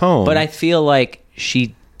she goes home. But I feel like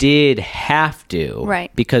she did have to.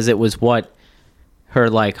 Right. Because it was what her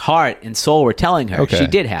like heart and soul were telling her. Okay. She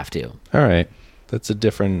did have to. All right. That's a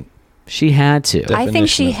different. She had to. Def- I think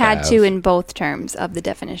she definition of had have. to in both terms of the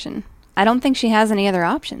definition. I don't think she has any other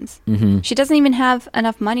options. Mm-hmm. She doesn't even have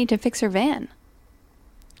enough money to fix her van.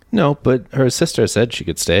 No, but her sister said she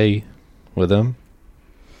could stay with him.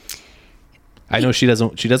 I know she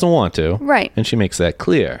doesn't want to. Right. And she makes that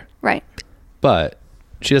clear. Right. But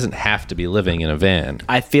she doesn't have to be living in a van.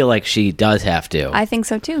 I feel like she does have to. I think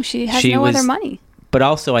so too. She has She no was- other money. But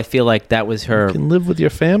also, I feel like that was her You can live with your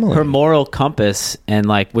family. her moral compass, and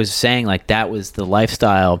like was saying like that was the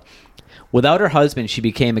lifestyle. Without her husband, she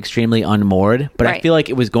became extremely unmoored. But I Right. feel like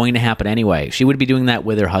it was going to happen anyway. She would be doing that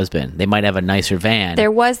with her husband. They might have a nicer van. There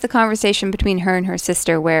was the conversation between her and her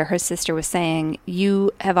sister where her sister was saying,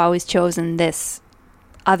 "You have always chosen this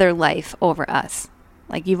other life over us.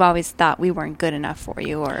 Like you've always thought we weren't good enough for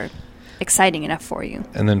you or exciting enough for you."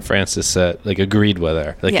 And then Frances said, agreed with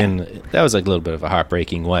her. Yeah. That was like a little bit of a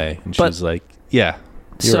heartbreaking way. And she But- was like, yeah,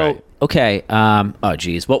 you're so right. okay. Oh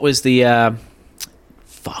geez, what was the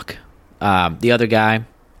the other guy?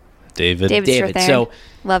 David. David Strathairn. So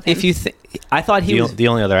Love him. if you I thought he was the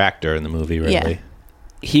only other actor in the movie, really. Yeah.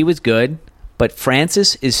 he was good, but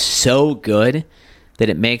Francis is so good that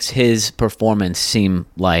it makes his performance seem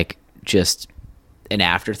like just an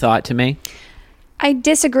afterthought to me. I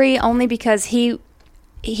disagree only because he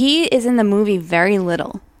is in the movie very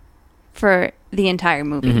little for the entire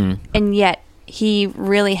movie. Mm-hmm. And yet he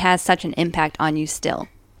really has such an impact on you still.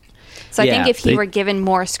 So I Yeah, think if he they- were given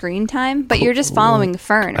more screen time, but you're just following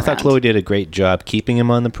Fern I thought around. Chloe did a great job keeping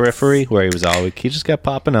him on the periphery where he just kept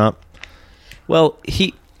popping up. Well,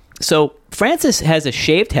 so Francis has a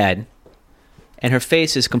shaved head, and her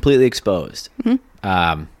face is completely exposed.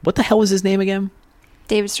 Mm-hmm. What the hell was his name again?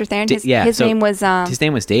 David Strathairn. His so name was his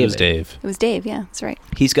name was It David. was Dave. it was Dave. Yeah, that's right.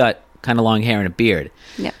 He's got kind of long hair and a beard.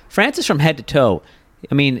 Yeah. Francis from head to toe.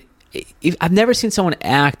 I mean, I've never seen someone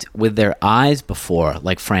act with their eyes before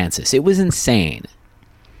like Francis. It was insane.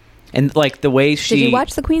 And like the way she Did you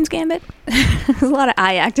watch The Queen's Gambit? There's a lot of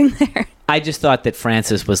eye acting there. I just thought that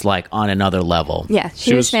Francis was like on another level. Yeah,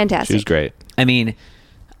 she was fantastic. She was great. I mean,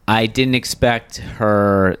 I didn't expect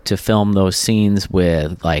her to film those scenes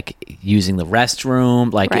with like using the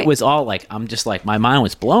restroom. Like Right. it was all like I'm just like my mind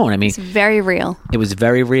was blown. I mean, It's very real. it was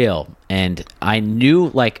very real, and I knew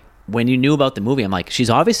like when you knew about the movie, I'm like she's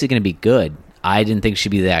obviously going to be good. I didn't think she'd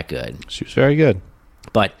be that good, She was very good.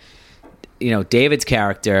 but David's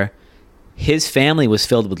character, his family was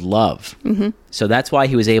filled with love, so that's why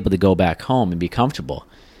he was able to go back home and be comfortable.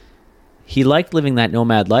 He liked living that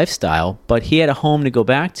nomad lifestyle, but he had a home to go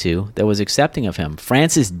back to that was accepting of him.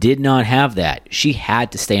 Frances did not have that. She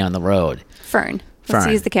had to stay on the road. Fern. Let's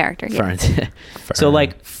Fern. use the character. Yeah. Fern. So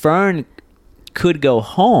like Fern could go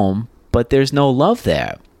home, but there's no love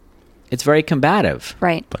there. it's very combative.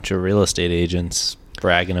 Right. Bunch of real estate agents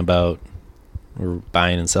bragging about we're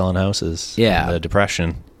buying and selling houses. Yeah. In the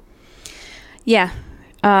Depression. Yeah.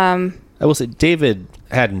 I will say David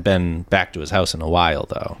hadn't been back to his house in a while,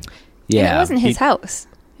 though. Yeah, And it wasn't his house.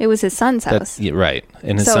 It was his son's house. Yeah, right.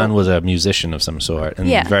 And his So- son was a musician of some sort and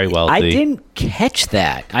Yeah. very wealthy. I didn't catch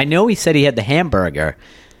that. I know he said he had the hamburger,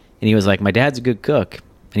 and he was like, "My dad's a good cook,"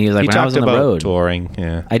 and he was like, He "When I talked was on the about road." touring.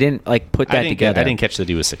 Yeah. I didn't like put that together. I didn't catch that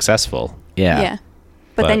he was successful. Yeah.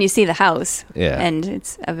 But then But- you see the house. Yeah. And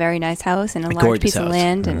it's a very nice house and a large gorgeous piece of house.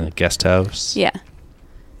 land. And a And guest house. yeah.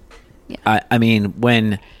 I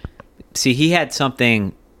mean, he had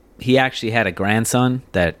something. He actually had a grandson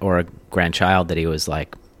or a grandchild that he was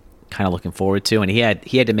like kind of looking forward to, and he had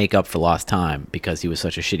to make up for lost time because he was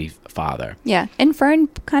such a shitty father. Yeah. And Fern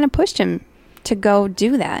kind of pushed him to go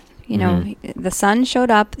do that. You know, Mm-hmm. the son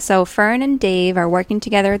showed up. So Fern and Dave are working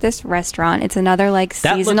together at this restaurant. It's another like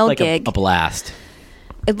That seasonal looked like gig. a blast.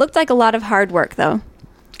 It looked like a lot of hard work though.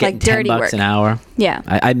 Getting Like dirty $10 work. an hour. Yeah.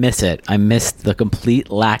 I miss it. I missed the complete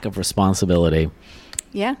lack of responsibility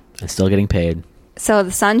Yeah. and still getting paid. So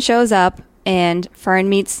the son shows up and Fern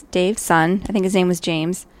meets Dave's son. I think his name was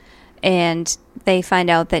James. And they find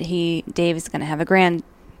out that Dave is going to have a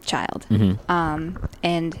grandchild.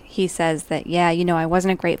 And he says that, yeah, you know, I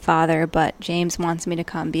wasn't a great father, but James wants me to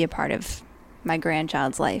come be a part of my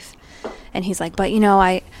grandchild's life. And he's like, but, you know,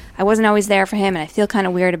 I wasn't always there for him and I feel kind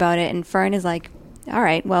of weird about it. And Fern is like, all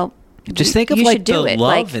right, well, Just think of you like should do the it.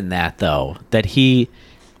 love Like, in that though. That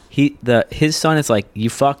his son is like, you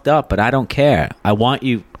fucked up, but I don't care. I want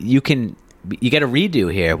you. You get a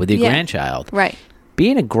redo here with your Yeah. grandchild. right.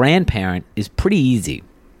 Being a grandparent is pretty easy.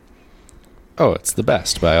 Oh, it's the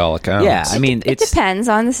best by all accounts. Yeah, I mean, It depends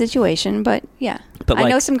on the situation, but yeah. But, I like-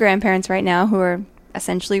 know some grandparents right now who are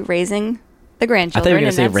essentially raising the I grandchildren. thought you were going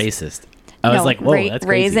to say and that's- racist. I was like, whoa, that's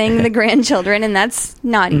crazy. raising the grandchildren, and that's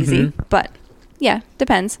not easy. But yeah,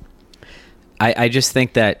 depends. I just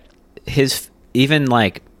think that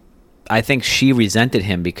I think she resented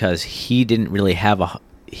him because he didn't really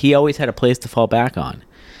he always had a place to fall back on.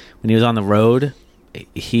 When he was on the road, I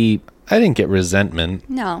didn't get resentment.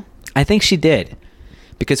 No, I think she did.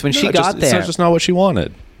 Because when she No, got there, it's just not what she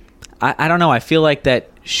wanted. I don't know. I feel like that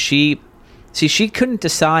she couldn't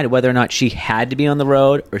decide whether or not she had to be on the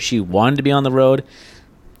road or she wanted to be on the road.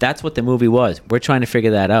 That's what the movie was. We're trying to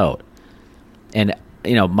figure that out. And,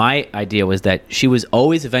 you know, my idea was that she was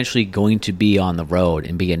always eventually going to be on the road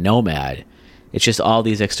and be a nomad. It's just all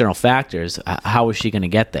these external factors. How was she going to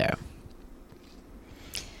get there?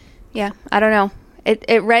 yeah, I don't know.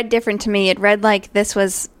 It read different to me. It read like this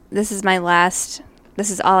is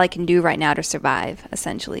all I can do right now to survive,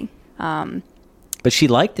 essentially. But she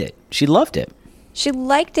liked it. She loved it. She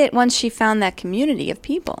liked it once she found that community of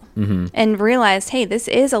people and realized, hey, this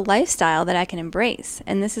is a lifestyle that I can embrace.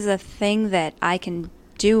 And this is a thing that I can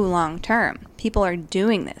do long term. People are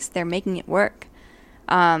doing this. They're making it work.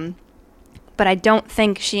 But I don't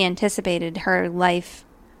think she anticipated her life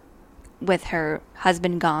with her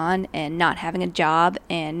husband gone and not having a job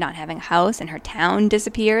and not having a house, and her town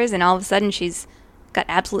disappears, and all of a sudden she's got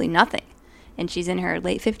absolutely nothing. And she's in her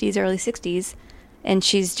late 50s, early 60s, and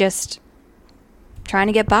she's just trying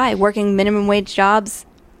to get by, working minimum wage jobs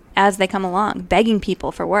as they come along, begging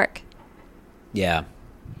people for work. Yeah.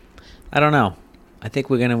 I don't know. I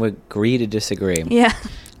think we're going to agree to disagree. Yeah.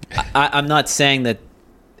 I'm not saying that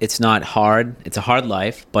it's not hard. It's a hard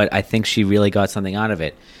life, but I think she really got something out of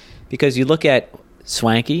it. Because you look at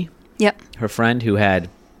Swanky, Yep. her friend who had,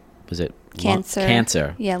 was it Cancer.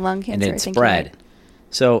 Cancer. Yeah, lung cancer. And I it think you're spread. right.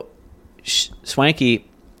 So Swanky,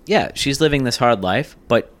 yeah, she's living this hard life,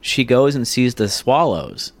 but she goes and sees the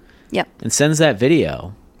swallows Yep. and sends that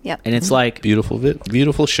video. Yep. And it's like,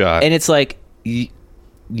 Beautiful shot. and it's like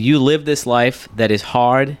you live this life that is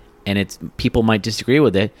hard, and people might disagree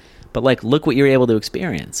with it, but like, look what you're able to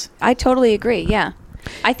experience. I totally agree. Yeah.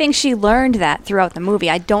 I think she learned that throughout the movie.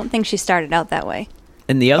 I don't think she started out that way.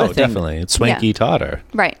 And the other Oh, thing, definitely. It's Swanky Yeah. taught her.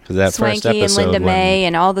 Right. 'Cause that first Swanky and episode Linda when- May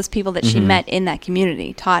and all those people that she met in that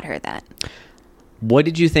community taught her that. what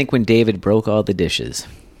did you think when David broke all the dishes?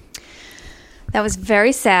 That was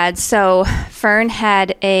very sad. So Fern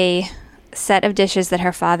had a set of dishes that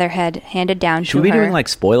her father had handed down Should to we be her. doing like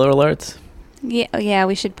spoiler alerts? Yeah,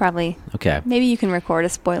 we should probably. Okay. Maybe you can record a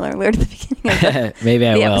spoiler alert at the beginning of Maybe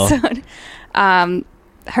I the will. episode.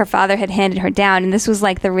 Her father had handed her down, and this was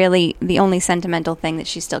like the only sentimental thing that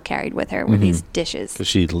she still carried with her were these dishes. Because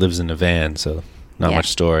she lives in a van, so not Yeah. much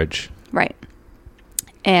storage. Right.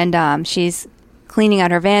 And she's cleaning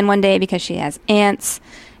out her van one day because she has ants,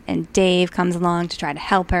 and Dave comes along to try to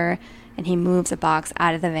help her, and he moves a box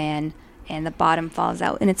out of the van, and the bottom falls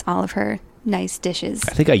out, and it's all of her nice dishes.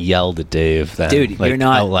 I think I yelled at Dave then. Dude, like, you're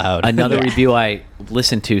not out loud. Another Yeah. review I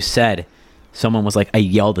listened to said someone was like, I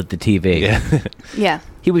yelled at the TV. Yeah, Yeah.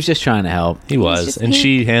 He was just trying to help. he was. just- And he-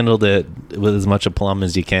 she handled it with as much aplomb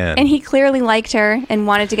as you can. And he clearly liked her and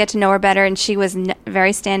wanted to get to know her better, and she was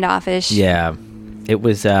very standoffish. Yeah. It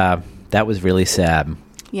was that was really sad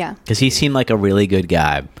Yeah. because he seemed like a really good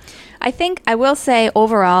guy. I think I will say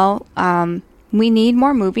overall, we need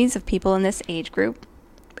more movies of people in this age group.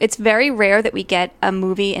 It's very rare that we get a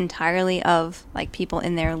movie entirely of like people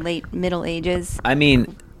in their late middle ages, I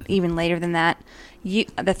mean, even later than that.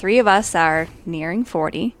 The three of us are nearing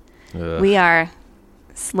 40. Ugh. We are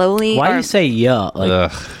slowly. why do or you say yeah? Like,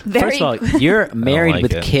 Ugh, very, first of all, you're married like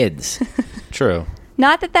with it. kids. true.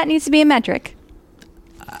 not that that needs to be a metric.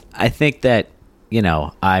 I think that,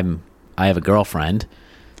 I have a girlfriend,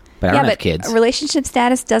 but I don't have but kids. relationship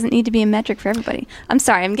status doesn't need to be a metric for everybody. I'm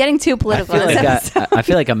sorry, I'm getting too I political. feel, on like this episode. I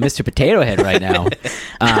feel like I'm Mr. Potato Head right now.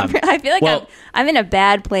 I feel like well- I'm in a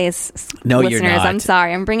bad place. No, you're listeners. not. I'm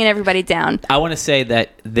sorry. I'm bringing everybody down. I want to say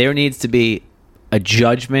that there needs to be a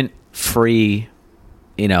judgment-free,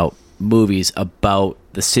 movies about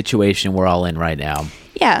the situation we're all in right now.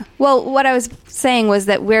 Yeah. Well, what I was saying was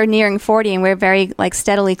that we're nearing 40 and we're very like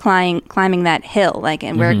steadily climbing that hill,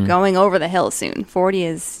 and we're going over the hill soon. 40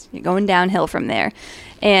 is you're going downhill from there.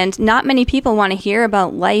 And not many people want to hear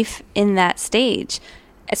about life in that stage,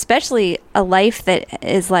 especially a life that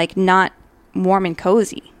is like not warm and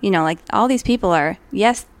cozy. Like all these people are,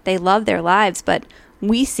 yes, they love their lives, but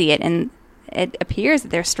we see it and it appears that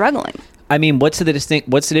they're struggling. I mean, what's the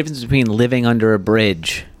difference between living under a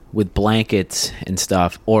bridge with blankets and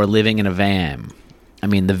stuff or living in a van? I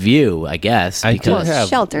mean, the view, I guess. I do Well, have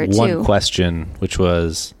shelter, one too. question, which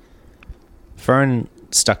was Fern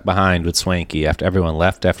stuck behind with Swanky after everyone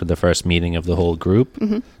left after the first meeting of the whole group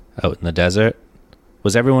out in the desert.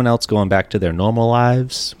 Was everyone else going back to their normal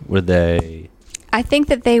lives? Were they... I think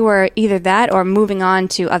that they were either that or moving on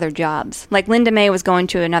to other jobs. Like Linda May was going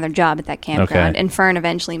to another job at that campground, Okay. and Fern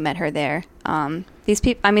eventually met her there. These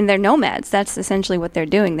people, I mean, they're nomads. That's essentially what they're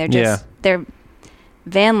doing. They're just they're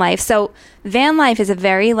van life. So van life is a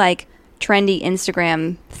very like trendy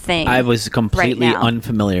Instagram thing. I was completely now.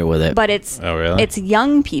 unfamiliar with it. but it's Oh, really? it's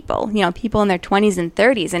young people, people in their 20s and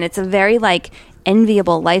 30s, and it's a very like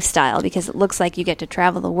enviable lifestyle because it looks like you get to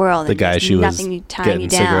travel the world. The and guy there's she was nothing tying you getting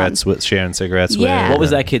down. cigarettes with, sharing cigarettes Yeah. with. What was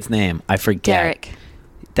that kid's name? I forget. Derek.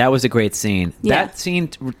 That was a great scene. Yeah. That scene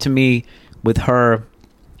to me with her,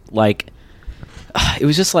 like, it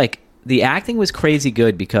was just like the acting was crazy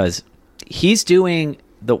good because he's doing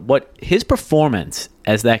his performance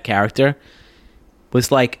as that character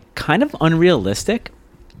was like kind of unrealistic,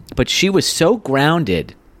 but she was so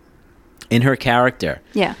grounded in her character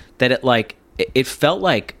Yeah. that it felt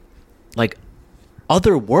like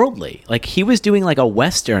otherworldly. Like he was doing like a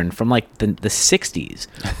Western from like the 60s.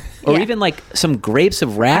 Or Yeah. even like some Grapes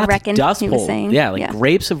of Wrath Reckon, Dust he was Bowl. saying. Yeah, like Yeah.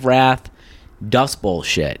 Grapes of Wrath Dust Bowl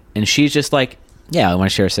shit. And she's just like, yeah, I want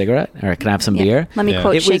to share a cigarette? Or can I have some Yeah. beer? Let me Yeah.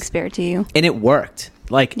 quote It was- Shakespeare to you. And it worked.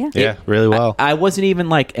 Like, Yeah. Yeah, really well. I wasn't even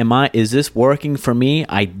like, is this working for me?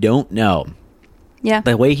 I don't know. Yeah.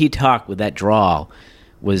 The way he talked with that drawl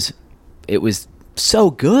was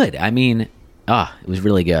so good. I mean, it was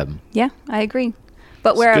really good. Yeah, I agree.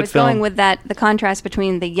 But where a I good was going film. with that, the contrast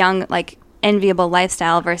between the young, like, enviable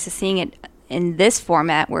lifestyle versus seeing it in this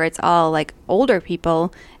format where it's all like older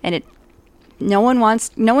people and no one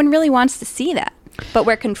really wants to see that. But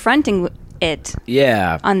we're confronting it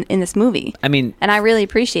Yeah. in this movie. I mean, And I really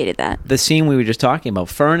appreciated that. the scene we were just talking about,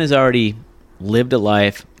 Fern has already lived a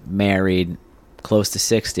life, married, close to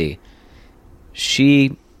 60.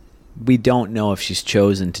 We don't know if she's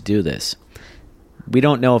chosen to do this. We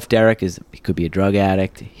don't know if Derek he could be a drug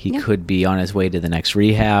addict. He Yeah. could be on his way to the next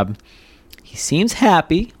rehab. He seems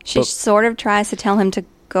happy. She but sort of tries to tell him to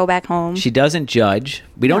go back home. she doesn't judge.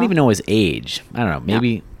 We don't No. even know his age. I don't know.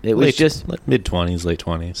 Maybe it was just, like mid-20s, late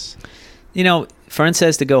 20s. Fern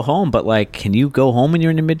says to go home, but like, can you go home when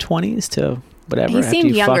you're in your mid-20s to whatever? He after seemed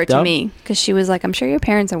you younger fucked to up? me because she was like, I'm sure your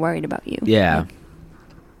parents are worried about you. Yeah. Like,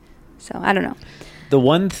 so I don't know. The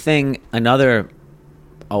one thing,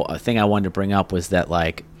 a thing I wanted to bring up was that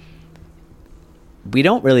like we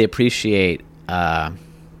don't really appreciate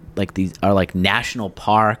like these are like national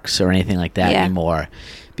parks or anything like that Yeah. anymore,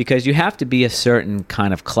 because you have to be a certain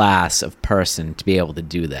kind of class of person to be able to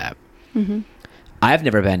do that. Mm-hmm. I've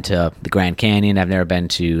never been to the Grand Canyon. I've never been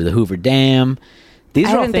to the Hoover Dam. These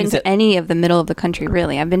I are all haven't been things to that. any of the middle of the country,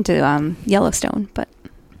 really. I've been to Yellowstone, but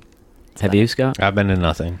Have you, Scott? I've been to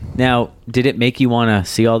nothing. Now, did it make you want to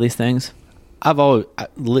see all these things? I've always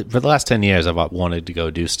for the last 10 years I've wanted to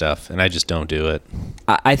go do stuff, and I just don't do it.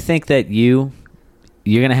 I think that you're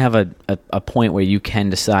gonna have a point where you can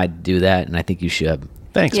decide to do that, and I think you should.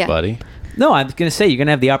 Thanks, Yeah. buddy. No, I'm gonna say you're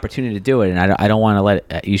gonna have the opportunity to do it, and I don't want to let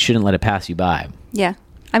it. You shouldn't let it pass you by. Yeah.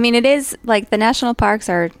 I mean, it is like the national parks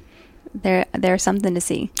are. They're something to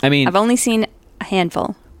see. I mean, I've only seen a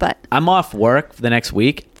handful, but I'm off work for the next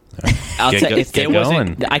week. I'll Get say if there going.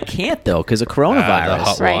 wasn't, I can't though because of coronavirus. The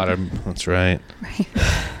hot Right. water. That's right.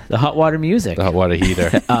 The hot water music. The hot water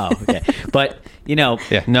heater. Oh, okay. But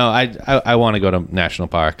Yeah. No, I want to go to national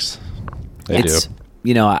parks. I do.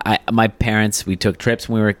 My parents, we took trips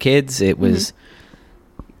when we were kids. It was,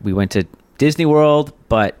 we went to Disney World,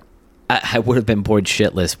 but I would have been bored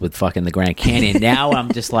shitless with fucking the Grand Canyon. Now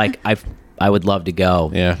I'm just like, I would love to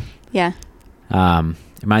go. Yeah. yeah.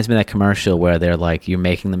 It reminds me of that commercial where they're like, you're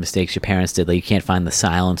making the mistakes your parents did. Like, you can't find the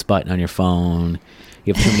silence button on your phone.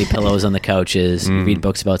 You have too many pillows on the couches. You read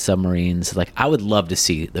books about submarines. Like, I would love to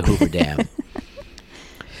see the Hoover Dam.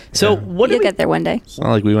 So what do You'll we get there one day. It's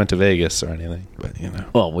not like we went to Vegas or anything, but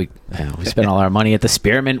Well, we spent all our money at the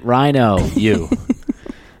Spearmint Rhino. You.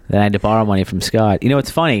 Then I had to borrow money from Scott.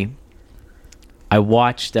 It's funny. I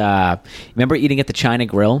watched. Remember eating at the China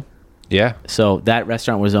Grill? Yeah. So that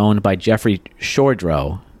restaurant was owned by Jeffrey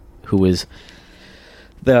Shordrow, who was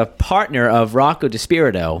the partner of Rocco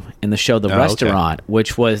DiSpirito in the show The Restaurant,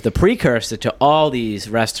 which was the precursor to all these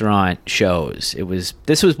restaurant shows.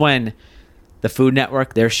 This was when the Food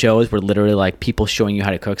Network, their shows were literally like people showing you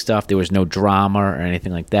how to cook stuff. There was no drama or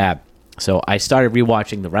anything like that. So I started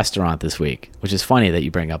rewatching The Restaurant this week, which is funny that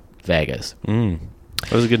you bring up Vegas. It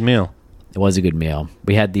was a good meal. It was a good meal.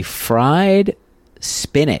 We had the fried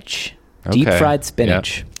spinach, deep Okay. fried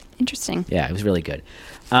spinach. Interesting. Yeah, it was really good.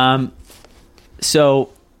 So,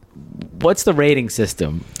 what's the rating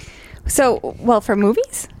system? So, well, for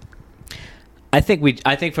movies? I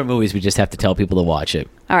think for movies we just have to tell people to watch it.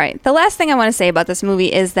 All right. The last thing I want to say about this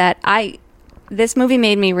movie is that this movie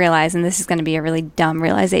made me realize, and this is going to be a really dumb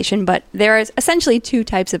realization, but there are essentially two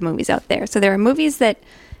types of movies out there. So there are movies that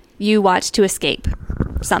you watch to escape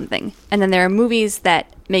something, and then there are movies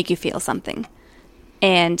that make you feel something.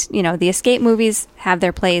 And, the escape movies have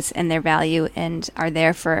their place and their value and are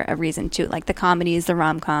there for a reason too, like the comedies, the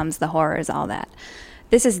rom-coms, the horrors, all that.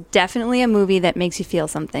 This is definitely a movie that makes you feel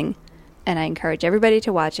something, and I encourage everybody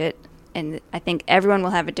to watch it, and I think everyone will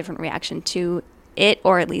have a different reaction to it,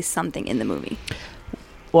 or at least something in the movie.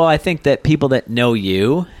 Well, I think that people that know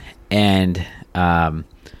you and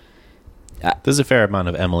There's a fair amount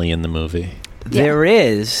of Emily in the movie. there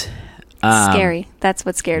is Scary. That's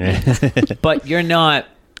what scared me. but you're not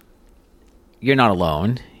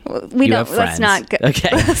alone. We You don't. have friends. Let's not go.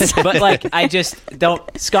 Okay, but like I just don't.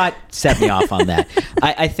 Scott set me off on that.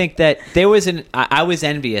 I think that there was I was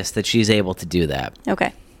envious that she's able to do that.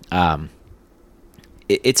 Okay. The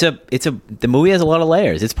movie has a lot of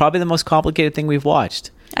layers. It's probably the most complicated thing we've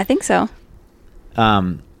watched. I think so.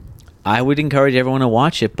 I would encourage everyone to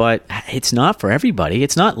watch it, but it's not for everybody.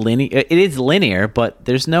 It's not linear. It is linear, but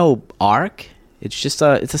there's no arc. It's just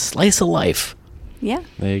it's a slice of life. Yeah.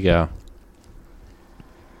 There you go.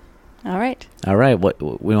 All right. All right, what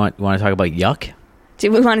we want to talk about? Yuck.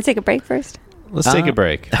 Do we want to take a break first? Let's take a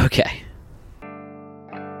break. Okay.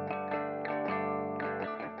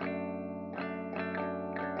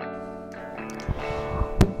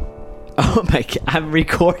 Oh my God, I'm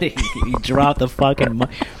recording. You dropped the fucking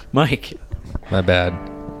mic. My bad.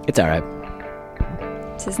 It's all right.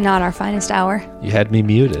 This is not our finest hour. You had me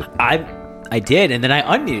muted. I did, and then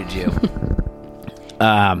I unmuted you.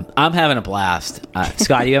 I'm having a blast.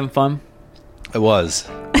 Scott, you having fun? I was.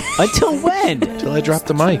 Until when? Until I dropped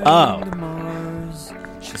the mic. Oh.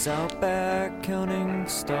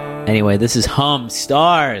 Anyway, this is Hum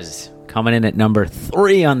Stars, coming in at number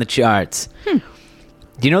 3 on the charts.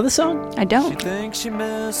 Do you know the song? I don't.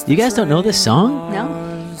 You guys don't know this song? No.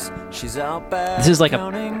 This is like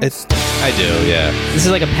I do, yeah. This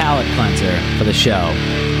is like a palate cleanser for the show.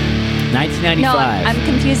 1995. No, I'm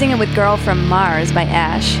confusing it with "Girl from Mars" by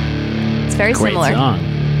Ash. It's very Great similar. song.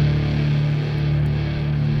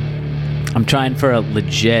 I'm trying for a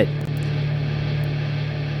legit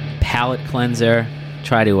palate cleanser.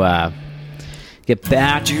 Try to get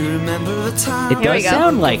back. It Here we does go.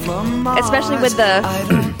 sound like Especially with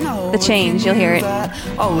the change, you'll hear it.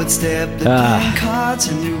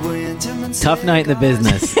 tough night in the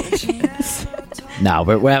business. No,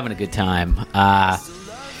 we're having a good time.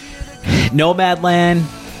 Nomadland,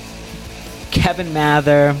 Kevin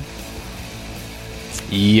Mather.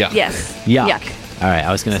 Yuck. Yes. Yuck. All right,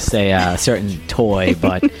 I was going to say a certain toy,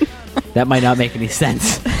 but that might not make any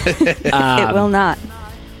sense. It will not.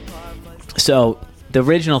 So the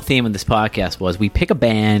original theme of this podcast was we pick a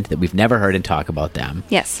band that we've never heard and talk about them.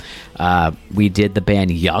 Yes. We did the band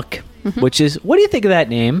Yuck, which is, what do you think of that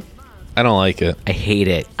name? I don't like it. I hate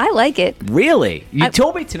it. I like it. Really? You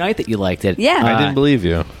told me tonight that you liked it. Yeah. I didn't believe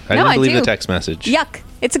you. I No, didn't I believe do. the text message. Yuck.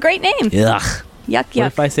 It's a great name. Ugh. Yuck, What yuck.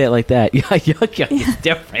 if I say it like that? Yuck is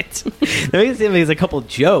different. Let me see if there's a couple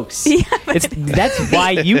jokes. Yeah, but- That's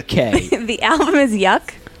YUK. The album is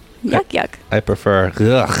Yuck. Yuck, yuck. I prefer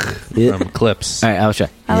ugh from Clips. All right, I'll try.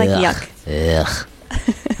 I like yuck.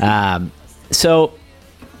 So,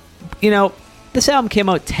 this album came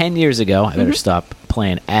out 10 years ago. I better stop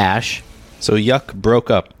playing Ash. So Yuck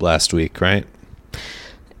broke up last week, right?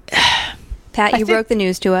 Pat, you broke the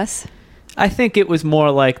news to us. I think it was more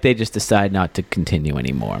like they just decided not to continue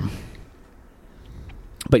anymore.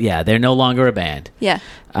 But yeah, they're no longer a band. Yeah.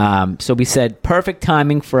 So we said, perfect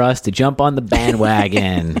timing for us to jump on the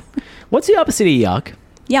bandwagon. What's the opposite of yuck?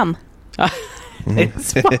 Yum.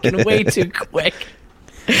 It's fucking way too quick.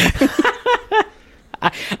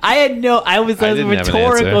 I was a didn't have an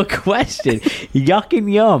rhetorical answer. question. Yuck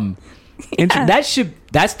and yum. Yeah.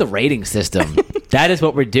 That's the rating system. That is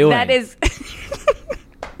what we're doing. That is.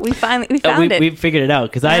 we found it. We figured it out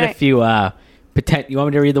because I had a Alright. few. You want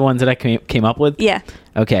me to read the ones that I came up with? Yeah.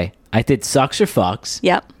 Okay. I did sucks or fucks,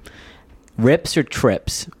 Yep. rips or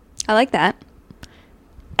trips. I like that.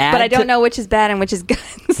 Add But I don't to- know which is bad and which is good.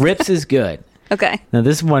 Rips is good. Okay. Now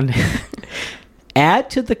this one, add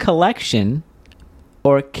to the collection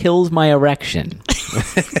or kills my erection.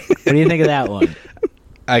 What do you think of that one?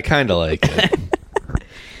 I kind of like it.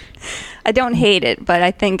 I don't hate it, but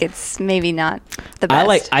I think it's maybe not the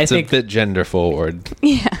best. I It's think a bit gender forward.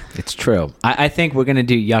 Yeah. it's true. I think we're gonna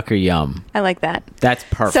do yuck or yum. I like that. That's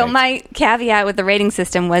perfect. So my caveat with the rating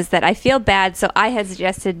system was that I feel bad, so I had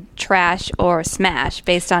suggested trash or smash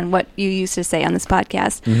based on what you used to say on this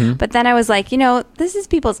podcast. Mm-hmm. But then I was like, this is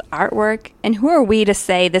people's artwork, and who are we to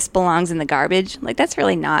say this belongs in the garbage? Like, that's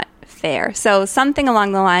really not fair. So something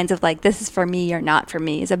along the lines of like, this is for me or not for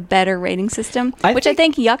me is a better rating system, I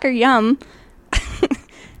think yuck or yum.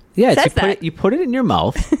 yeah, says that. you put it in your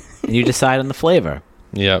mouth and you decide on the flavor.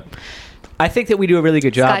 Yep. I think that we do a really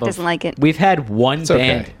good job. Scott doesn't like it. We've had one It's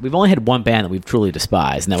band. okay. We've only had one band that we've truly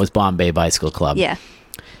despised, and that was Bombay Bicycle Club. Yeah.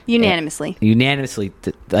 Unanimously. Unanimously,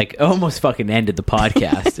 almost fucking ended the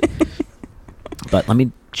podcast. But let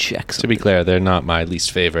me check. To be clear, they're not my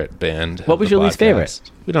least favorite band. What of was the your least podcast. favorite?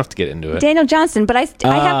 We don't have to get into it. Daniel Johnston, but I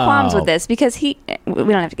have qualms Oh. with this because we don't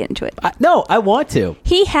have to get into it. No, I want to.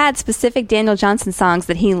 He had specific Daniel Johnston songs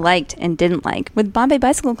that he liked and didn't like. With Bombay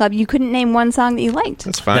Bicycle Club, you couldn't name one song that you liked.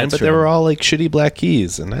 That's fine, That's but they true. were all like shitty Black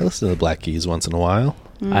Keys, and I listen to the Black Keys once in a while.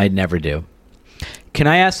 I never do. Can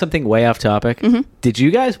I ask something way off topic? Mm-hmm. Did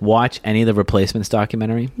you guys watch any of the Replacements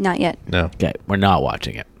documentary? Not yet. No, Okay, we're not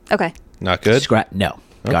watching it. Okay. not good. No,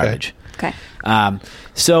 Okay. garbage. Okay.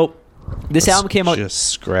 So this album came out. Just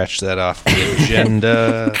scratch that off the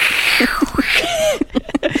agenda.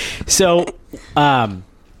 So, I'm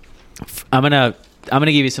gonna give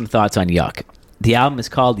you some thoughts on Yuck. The album is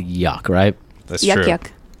called Yuck, right? That's Yuck, true.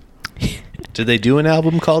 yuck. Did they do an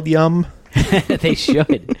album called Yum? They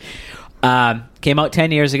should. Came out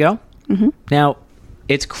 10 years ago. Mm-hmm. Now,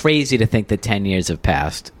 it's crazy to think that 10 years have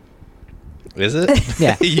passed. Is it?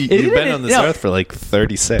 Yeah. You've Isn't been it- on this no. earth for like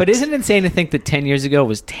 36. But isn't it insane to think that 10 years ago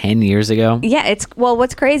was 10 years ago? Yeah,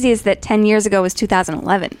 what's crazy is that 10 years ago was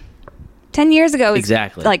 2011. 10 years ago is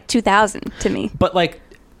Exactly. like 2000 to me. But like,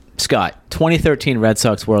 Scott, 2013 Red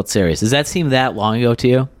Sox World Series. Does that seem that long ago to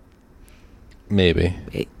you? Maybe.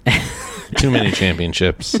 Too many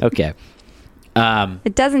championships. Okay.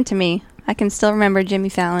 It doesn't to me. I can still remember Jimmy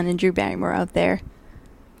Fallon and Drew Barrymore out there.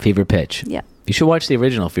 Fever Pitch. Yeah, You should watch the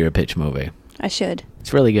original Fever Pitch movie. I should.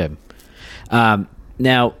 It's really good.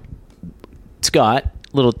 Now, Scott,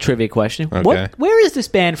 little trivia question. Okay. Where is this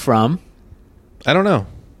band from? I don't know.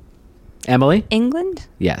 Emily? England?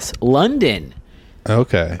 Yes. London.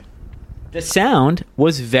 Okay. The sound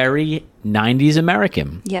was very 90s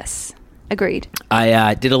American. Yes. Agreed.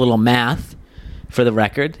 I did a little math for the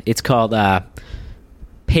record. It's called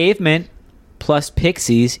Pavement plus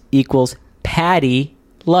Pixies equals Patty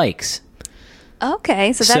likes.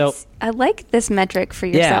 Okay, so that's I like this metric for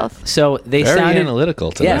yourself. Yeah. So they Very sounded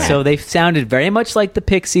analytical today. Yeah, so they sounded very much like the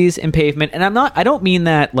Pixies and Pavement, and I don't mean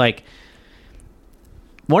that like.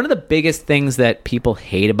 One of the biggest things that people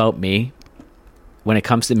hate about me when it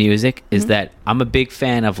comes to music is that I'm a big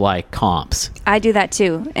fan of like comps. I do that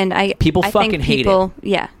too, and People I fucking think hate people,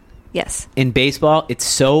 Yeah. Yes. In baseball, it's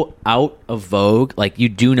so out of vogue. Like, you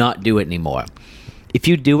do not do it anymore. If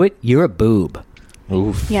you do it, you're a boob.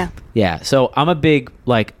 Oof. Yeah. Yeah, so I'm a big,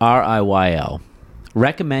 like, RIYL.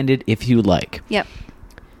 Recommended if you like. Yep.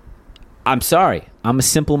 I'm sorry. I'm a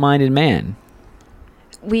simple-minded man.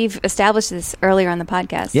 We've established this earlier on the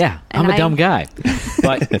podcast. Yeah, I'm a dumb guy.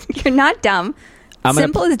 But You're not dumb.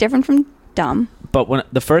 Simple is different from dumb. But when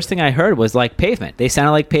the first thing I heard was like Pavement. They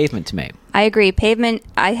sounded like Pavement to me. I agree. Pavement.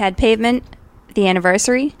 I had Pavement, The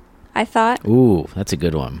Anniversary, I thought. Ooh, that's a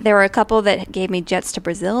good one. There were a couple that gave me Jets to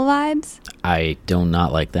Brazil vibes. I do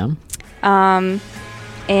not like them. And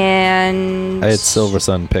I had Silver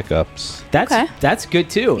Sun pickups. That's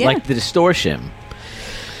good too. Yeah. Like the distortion.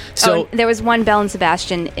 So there was one Bell and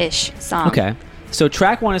Sebastian-ish song. Okay. So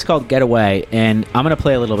track 1 is called Getaway, and I'm going to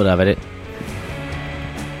play a little bit of it.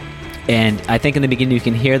 And I think in the beginning you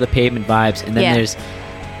can hear the Pavement vibes, and then there's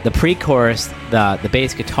the pre-chorus, the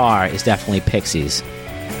bass guitar is definitely Pixies.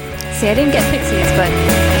 See, I didn't get Pixies, but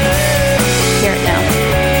hear it now.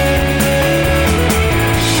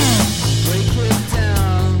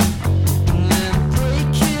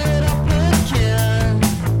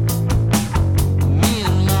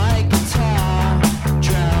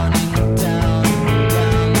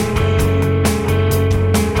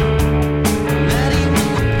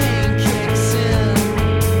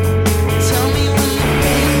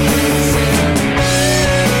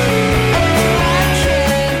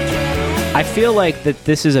 I feel like that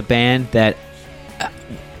this is a band that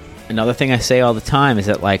another thing I say all the time is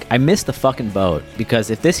that like I missed the fucking boat, because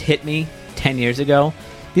if this hit me 10 years ago,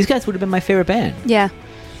 these guys would have been my favorite band. Yeah.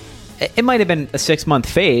 It might have been a 6-month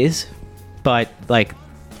phase, but like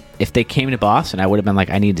if they came to Boston, I would have been like,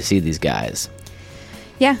 I need to see these guys.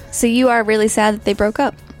 Yeah. So you are really sad that they broke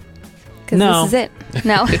up? Because No. this is it.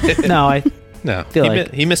 No. No, I No, feel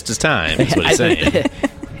like he missed his time. That's what he's saying.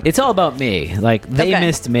 it's all about me. Like they Okay.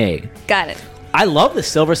 missed me. Got it. I love the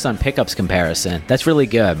Silver Sun pickups comparison. That's really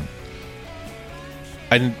good.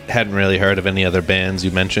 I hadn't really heard of any other bands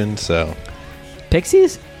you mentioned, so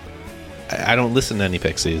Pixies? I don't listen to any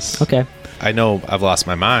Pixies. Okay. I know I've lost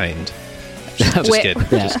my mind. Just Wait. kidding.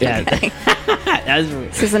 Yeah, Just kidding. That's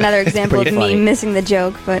This is another example of pretty me funny. missing the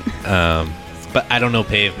joke, but But I don't know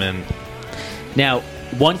Pavement. Now,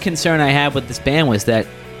 one concern I had with this band was that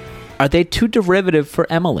are they too derivative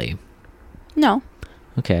for Emily? no.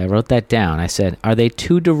 Okay, I wrote that down. I said, are they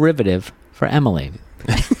too derivative for Emily?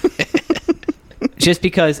 Just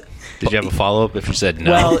because, Did you have a follow up if you said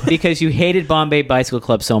no? well, because you hated Bombay Bicycle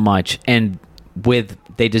Club so much, and with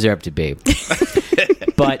they deserve to be.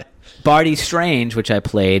 But Barty Strange, which I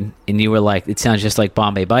played, and you were like, it sounds just like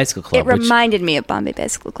Bombay Bicycle Club, It reminded me of Bombay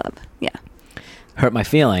Bicycle Club. Yeah. which hurt my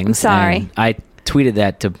feelings. I'm sorry. And I tweeted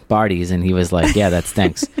that to Barty's, and he was like, yeah, that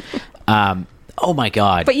stinks. Oh my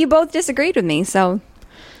God. But you both disagreed with me, so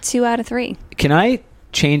 2 out of 3. Can I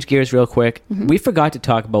change gears real quick? We forgot to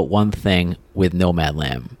talk about one thing with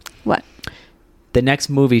Nomadland. What? The next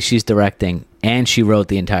movie she's directing, and she wrote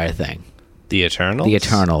the entire thing. The Eternals? The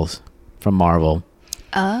Eternals from Marvel.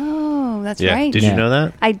 Oh, that's Yeah. right. Did Yeah. you know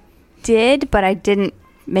that? I did, but I didn't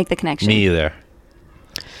make the connection. Me either.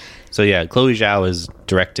 So yeah, Chloe Zhao is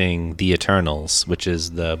directing The Eternals, which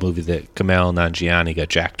is the movie that Kumail Nanjiani got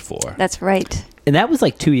jacked for. That's right. And that was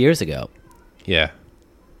like 2 years ago. Yeah.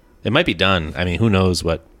 It might be done. I mean, who knows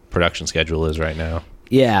what production schedule is right now.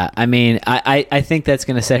 Yeah, I mean, I think that's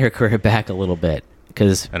going to set her career back a little bit,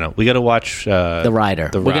 because I know. We got to watch The Rider.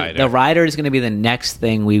 The Rider. The Rider is going to be the next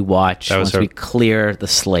thing we watch That was once her- we clear the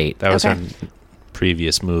slate. That was Okay. her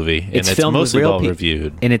previous movie. And it's filmed with mostly real well pe-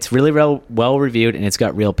 reviewed. And it's really well reviewed, and it's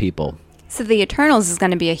got real people. So the Eternals is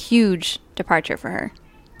going to be a huge departure for her.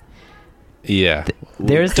 Yeah.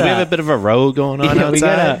 There's Do we have a bit of a row going on Yeah,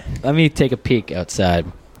 outside? let me take a peek outside.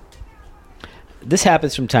 This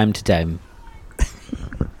happens from time to time.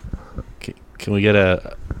 Can we get an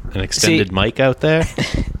extended mic out there?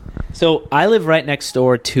 So I live right next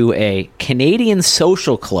door to a Canadian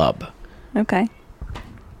social club, Okay.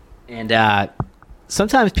 and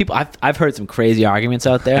sometimes people I've heard some crazy arguments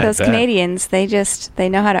out there. Those bet. Canadians, they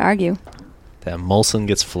know how to argue. That Molson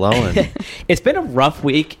gets flowing. It's been a rough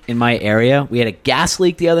week in my area. We had a gas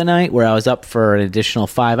leak the other night where I was up for an additional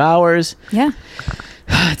 5 hours. Yeah.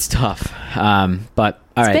 It's tough, but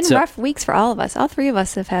all right. It's been so rough weeks for all of us. All 3 of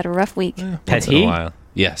us have had a rough week. Once in he? a while.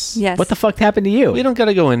 Yes. Yes. what the fuck happened to you? We don't got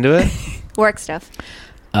to go into it. Work stuff.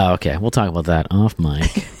 Oh, okay. We'll talk about that off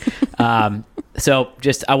mic. So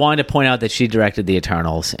just I wanted to point out that she directed The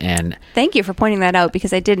Eternals, and Thank you for pointing that out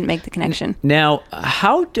because I didn't make the connection. now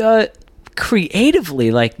how do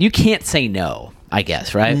creatively, like, you can't say no, I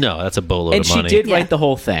guess, right? No, that's a boatload And of she money. did Yeah. write the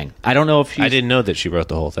whole thing. I don't know if she's, I didn't know that she wrote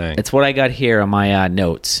the whole thing. It's what I got here on my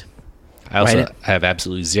notes. I also right. have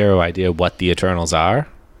absolutely zero idea what the Eternals are.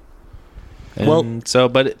 And Well, so,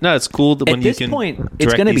 but no, it's cool that at when you this can point, it's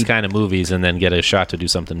direct gonna these be- kind of movies and then get a shot to do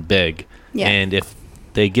something big. Yeah. And if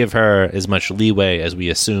they give her as much leeway as we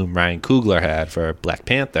assume Ryan Coogler had for Black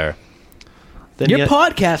Panther, then You're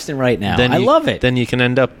podcasting right now. I you- love it. Then you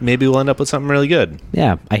can maybe we'll end up with something really good.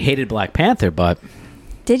 Yeah, I hated Black Panther, but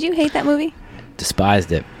Did you hate that movie?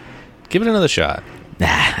 despised it. Give it another shot. Nah,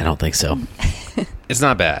 I don't think so. It's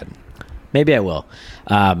not bad. Maybe I will.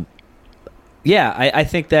 Yeah, I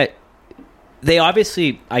think that they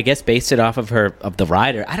obviously, I guess, based it off of the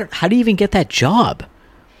writer. How do you even get that job?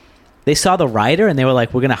 They saw the writer and they were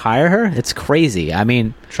like, "We're going to hire her." It's crazy. I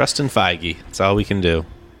mean, Trust in Feige. That's all we can do.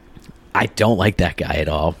 I don't like that guy at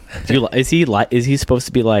all. Is he supposed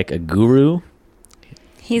to be like a guru?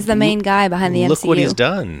 He's the main guy behind the MCU. Look what he's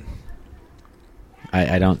done.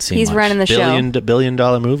 I don't see. He's much. running the show. Billion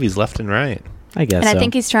dollar movies left and right. I guess. And I so.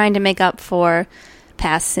 think he's trying to make up for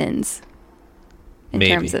past sins in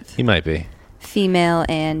Maybe terms of he might be. female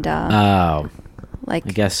and like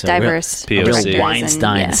I guess so. diverse POC. directors real and-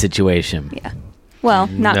 Weinstein yeah. situation. Yeah. Well,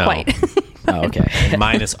 not No. quite. Oh, okay.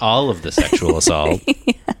 Minus all of the sexual assault.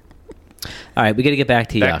 All right, we got to get back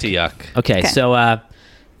to Back Yuck. to Yuck. Okay, Okay. so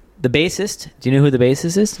the bassist. Do you know who the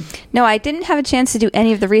bassist is? No, I didn't have a chance to do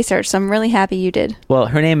any of the research, so I'm really happy you did. Well,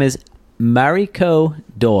 her name is Mariko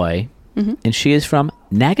Doi, Mm-hmm. and she is from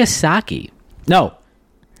Nagasaki. No,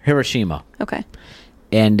 Hiroshima. Okay.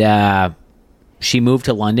 And she moved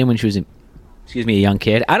to London when she was, a young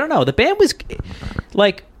kid. I don't know. The band was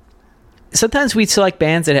like. Sometimes we select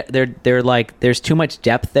bands that they're like there's too much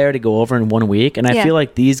depth there to go over in 1 week, and I Yeah. feel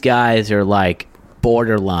like these guys are like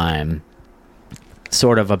borderline,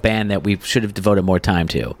 sort of a band that we should have devoted more time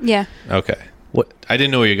to. Yeah. Okay. What? I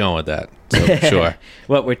didn't know where you're going with that. So sure.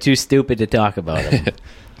 What? We're too stupid to talk about them.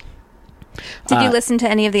 Did you listen to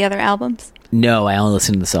any of the other albums? No, I only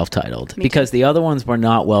listened to the self-titled Me because the other ones were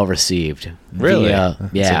not well received. Really? Via-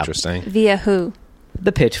 That's yeah, interesting. Via who?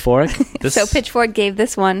 the Pitchfork. This So Pitchfork gave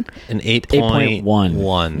this one. an 8.1,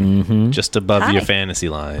 8.1. just above Hi. your fantasy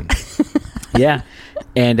line. Yeah,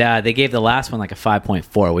 and they gave the last one like a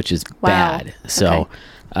 5.4, which is Wow. bad. So,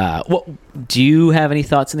 what do you have any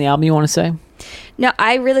thoughts on the album you want to say? No,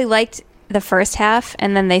 I really liked the first half,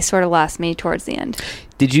 and then they sort of lost me towards the end.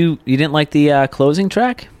 Did you didn't like the closing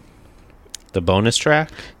track? The bonus track.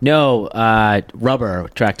 No, Rubber,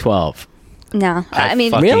 track 12. No, I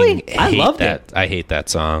mean, fucking really? I hate loved that. it. I hate that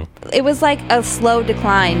song. it was like a slow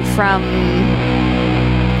decline from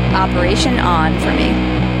Operation on for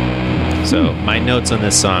me. So my notes on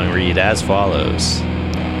this song read as follows: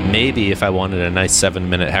 maybe if I wanted a nice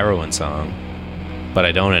 7-minute heroin song, but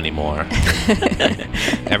I don't anymore.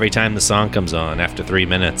 Every time the song comes on, after 3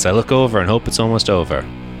 minutes, I look over and hope it's almost over.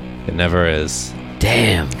 It never is.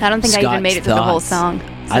 Damn. I don't think I even Scott's made it through the whole thoughts. song.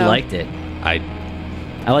 I so, liked it. I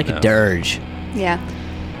like No. a dirge. Yeah.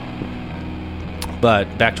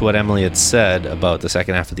 But back to what Emily had said about the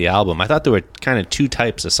second half of the album, I thought there were kind of two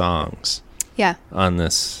types of songs Yeah. on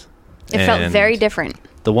this. It felt And very different.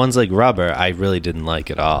 The ones like Rubber, I really didn't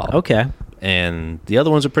like at all. Okay. And the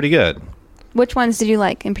other ones are pretty good. Which ones did you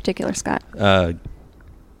like in particular, Scott?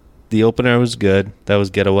 The opener was good. That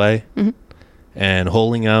was Getaway. Mhm. And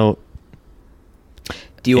Holding Out.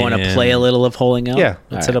 Do you want to And- play a little of Holding Out? Yeah, All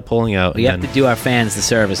let's right. hit up Holding Out. We and have to then- do our fans the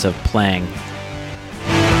service of playing.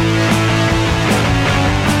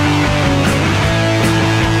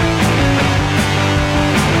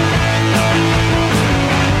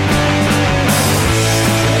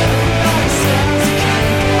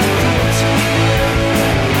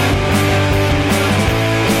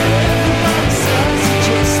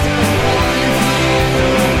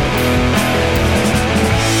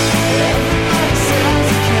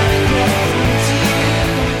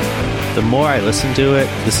 The more I listen to it,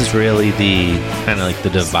 this is really the kind of like the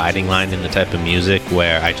dividing line in the type of music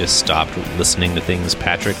where I just stopped listening to things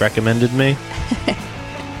Patrick recommended me.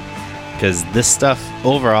 Because this stuff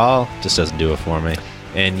overall just doesn't do it for me.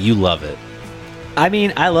 And you love it. I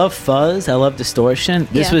mean, I love fuzz. I love distortion.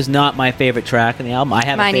 This Yeah. was not my favorite track in the album. I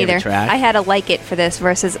have Mine a favorite either. track. I had a like it for this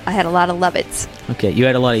versus I had a lot of love it's. Okay, you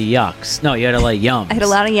had a lot of yucks. No, you had a lot of yums. I had a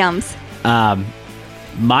lot of yums.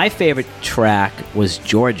 My favorite track was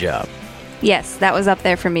Georgia. Yes, that was up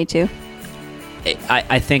there for me too.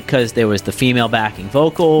 I think because there was the female backing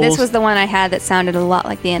vocals. This was the one I had that sounded a lot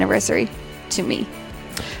like the Anniversary to me.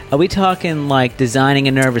 Are we talking like Designing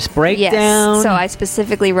a Nervous Breakdown? Yes. So I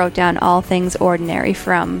specifically wrote down All Things Ordinary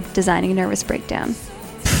from Designing a Nervous Breakdown.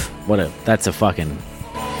 That's a fucking.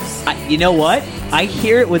 You know what? I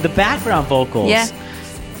hear it with the background vocals. Yeah.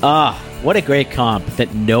 What a great comp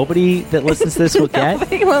that nobody that listens to this will get.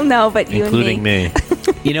 Nobody will know, but you Including and me.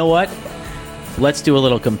 me. You know what? let's do a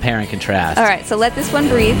little compare and contrast. All right, so let this one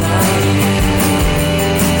breathe.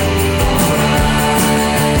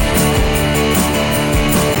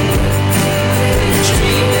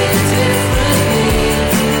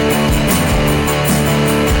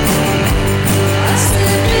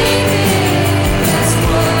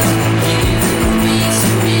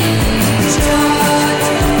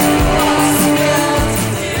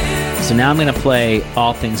 So now I'm going to play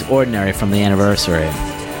All Things Ordinary from the Anniversary.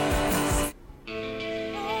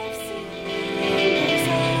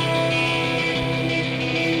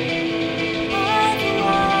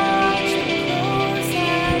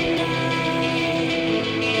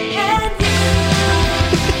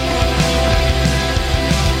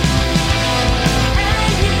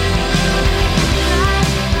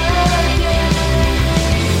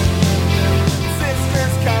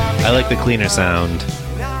 I like the cleaner sound.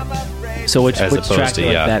 So which As track opposed do to, you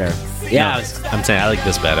like yeah. better? Yeah, No, I was- I'm saying I like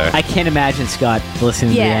this better. I can't imagine Scott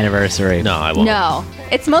listening to the Yeah. Anniversary. No, I won't. No,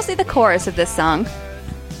 it's mostly the chorus of this song.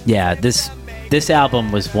 Yeah, this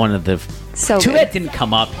album was one of the... So Too good. bad it didn't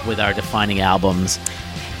come up with our defining albums.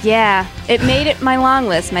 Yeah, it made it my long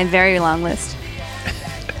list, my very long list.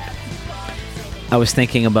 I was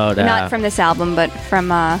thinking about... Not from this album, but from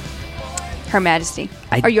Her Majesty.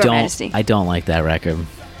 Or Your Majesty. I don't like that record.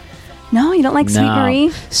 No, you don't like Sweet No. Marie?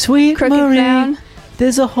 Sweet Crooked Marie, Crown?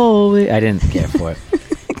 there's a hole... I didn't care for it.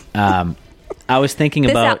 I was thinking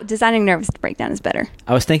about... Designing Nervous Breakdown is better.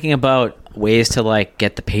 I was thinking about ways to like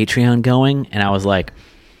get the Patreon going, and I was like,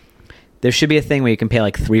 there should be a thing where you can pay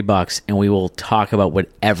like $3 and we will talk about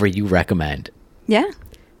whatever you recommend. Yeah.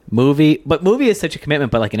 Movie is such a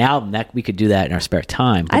commitment, but like an album, that we could do that in our spare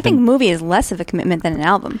time. But I think then- movie is less of a commitment than an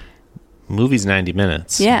album. Movie's 90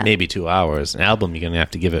 minutes. Yeah. Maybe 2 hours. An album, you're going to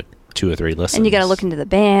have to give it 2 or 3 listens. And you got to look into the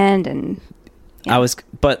band and... Yeah.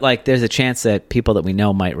 but like, there's a chance that people that we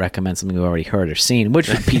know might recommend something we've already heard or seen, which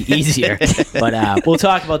would be easier. But we'll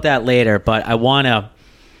talk about that later. But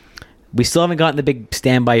we still haven't gotten the big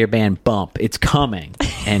Stand By Your Band bump. It's coming.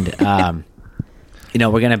 And,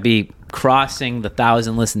 we're going to be crossing the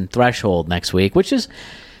 1,000 listen threshold next week, which is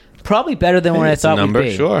probably better than what I It's a thought number, we'd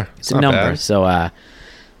be. sure. It's It's a not number. bad. So,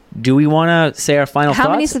 do we want to say our final How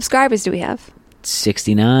thoughts? many subscribers do we have?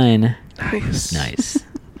 69. Nice. Nice.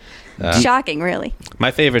 Shocking, really. My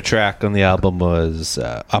favorite track on the album was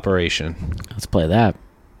Operation. Let's play that.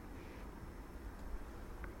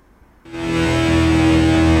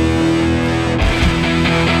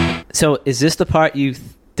 So, is this the part you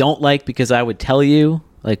don't like because I would tell you?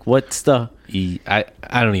 Like, what's the... I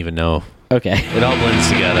don't even know. Okay. It all blends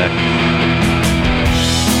together.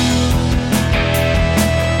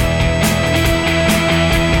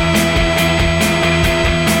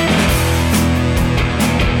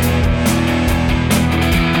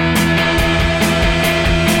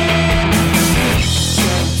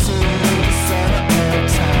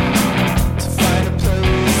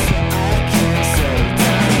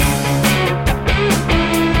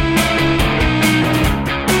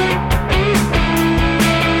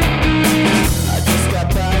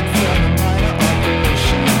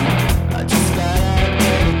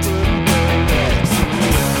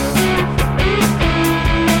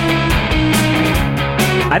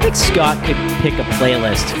 I think Scott could pick a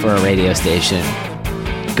playlist for a radio station.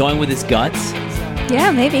 Going with his guts.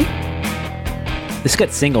 Yeah, maybe. This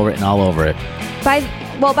got single written all over it. By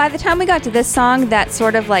the time we got to this song, that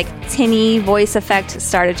sort of like tinny voice effect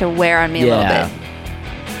started to wear on me a little bit.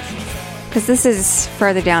 Because this is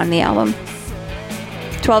further down the album.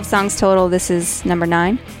 12 songs total. This is number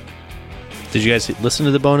 9. Did you guys listen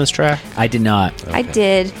to the bonus track? I did not. I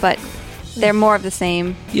did, but they're more of the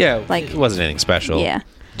same. Yeah, Like- it wasn't anything special. Yeah.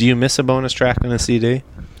 Do you miss a bonus track on a CD?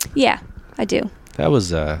 Yeah, I do. That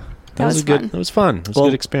was was a good. fun. It was fun. It was a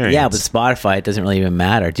good experience. Yeah, with Spotify, it doesn't really even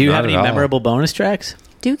matter. Do you Not have any at all. memorable bonus tracks?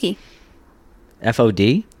 Dookie.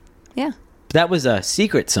 FOD? Yeah. That was a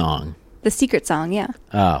secret song. The secret song, yeah.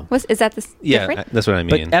 Oh. Is that the yeah, different? that's what I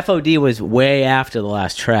mean. But FOD was way after the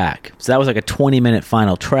last track. So that was like a 20-minute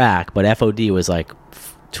final track, but FOD was like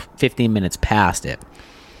 15 minutes past it.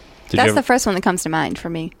 Did That's you the ever, first one that comes to mind for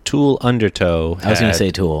me. Tool Undertow. I was going had to say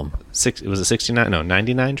Tool. it was a 69. No,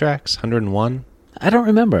 99 tracks. 101. I don't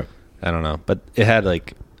remember. I don't know, but it had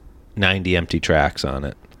like 90 empty tracks on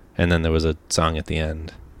it, and then there was a song at the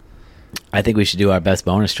end. I think we should do our best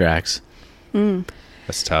bonus tracks.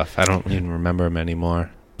 That's tough. I don't even remember them anymore.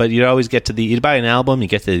 But you'd always get to you'd buy an album, you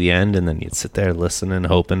get to the end, and then you'd sit there listening,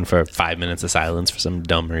 hoping for 5 minutes of silence for some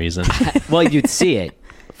dumb reason. Well, you'd see it.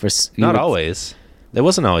 Not always. It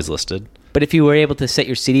wasn't always listed. But if you were able to set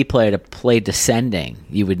your CD player to play Descending,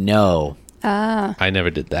 you would know. Ah, I never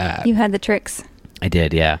did that. you had the tricks. I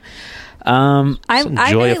did, yeah. I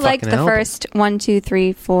enjoy really a liked fucking the album. first 1, 2,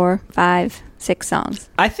 3, 4, 5, 6 songs.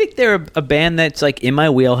 I think they're a band that's like in my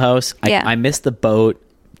wheelhouse. Yeah. I missed the boat.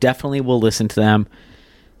 Definitely will listen to them.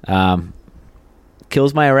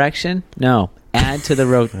 Kills my erection? No. Add to the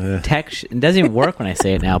rotation. It doesn't even work when I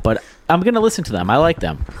say it now, but I'm going to listen to them. I like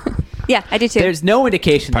them. Yeah, I do too. There's no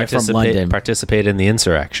indication they're from London. Participate in the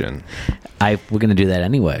insurrection. We're going to do that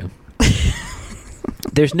anyway.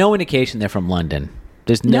 There's no indication they're from London.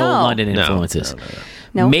 There's no No. London No, influences.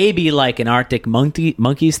 No. Maybe like an Arctic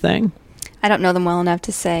Monkeys thing. I don't know them well enough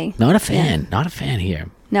to say. Not a fan. Not a fan here.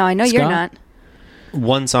 No, I know you're Scott? not.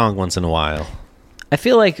 One song once in a while. I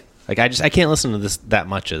feel like Like I can't listen to that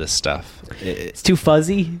much of this stuff. it's too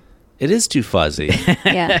fuzzy. It is too fuzzy.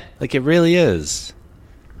 Yeah. Like it really is.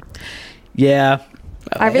 Yeah.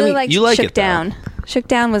 I really mean, liked you like Shook it, though. Down. Shook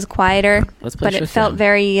Down was quieter, Let's play but it Shook felt Down.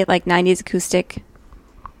 very like 90s acoustic-ish.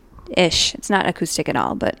 It's not acoustic at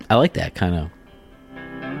all, but... I like that kind of.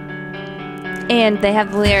 And they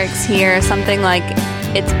have the lyrics here, something like,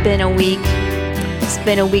 it's been a week. It's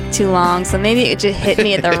been a week too long. So maybe it just hit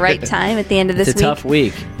me at the right time at the end of this It's a week. tough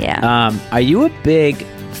week. Yeah. Are you a big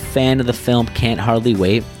fan of the film Can't Hardly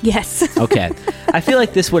Wait? Yes. Okay. I feel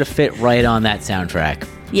like this would have fit right on that soundtrack.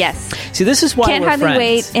 Yes. See, this is why Can't we're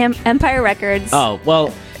Hardly friends. Wait. Empire Records. Oh,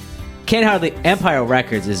 well, Empire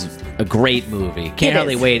Records is a great movie. Can't It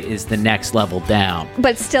Hardly is. Wait is the next level down.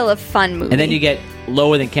 But still a fun movie. And then you get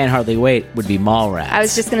lower than Can't Hardly Wait would be Mallrats. I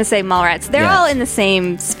was just going to say Mallrats. They're Yeah. all in the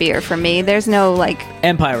same sphere for me. There's no, like...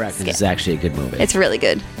 Empire Records is actually a good movie. It's really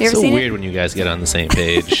good. You ever so seen weird it? when you guys get on the same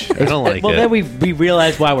page. I don't like well, it. then we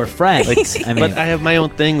realize why we're friends. I mean, but I have my own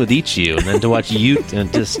thing with each of you, and then to watch you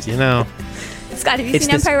and just Scott, have you It's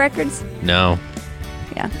seen this- Empire Records? no.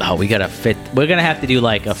 Yeah. oh, we gotta fit. We're gonna have to do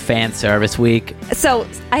like a fan service week. So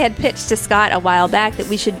I had pitched to Scott a while back that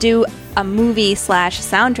we should do a movie /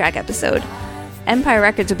 soundtrack episode. Empire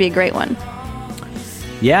Records would be a great one.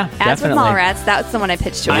 Yeah, As definitely. with Mallrats, that's the one I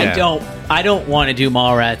pitched to him. Yeah. I don't want to do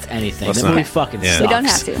Mallrats anything. Let's The movie not. fucking Yeah. sucks. We don't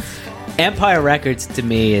have to. Empire Records to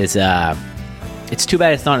me is it's too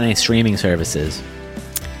bad it's not on any streaming services.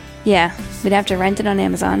 Yeah, we'd have to rent it on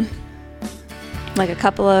Amazon. Like a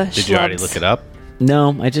couple of Did you already schlubs. look it up?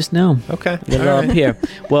 No, I just know. Okay. Get it all up here.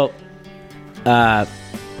 Well,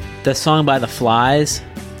 the song by The Flies,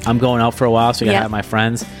 I'm going out for a while, so I gotta Yeah. have my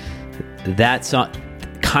friends. That song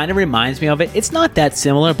kind of reminds me of it. It's not that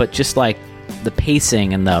similar, but just like the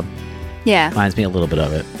pacing and the Yeah. reminds me a little bit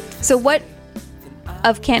of it. So what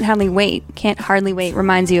of Can't Hardly Wait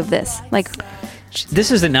reminds you of this? Like,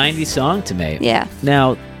 This is a 90s song to me. yeah.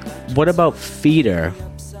 Now, what about Feeder?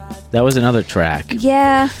 That was another track.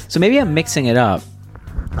 Yeah. So maybe I'm mixing it up.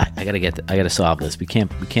 I gotta solve this. We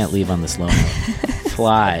can't leave on this low note.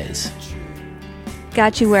 Flies.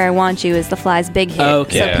 Got You Where I Want You is The Fly's big hit.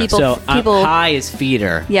 Okay. So people, So people, high is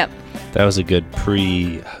Feeder. yep. That was a good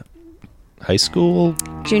high school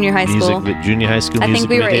Junior high school. junior high school I music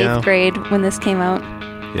think we were video. 8th grade when this came out.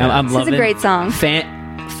 Yeah. I'm This is a loving great song.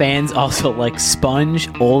 Fans also like Sponge,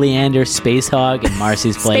 Oleander, Space Hog, and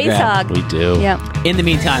Marcy's Playground. Space Hog. We do. Yep. In the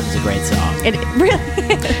Meantime is a great song. It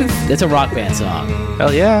really is. That's a rock band song.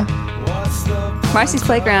 Hell yeah. Marcy's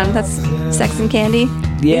Playground. That's Sex and Candy.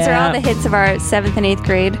 These are Yeah. all the hits of our 7th and 8th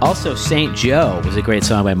grade. Also, St. Joe was a great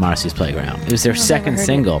song by Marcy's Playground. It was their second heard it.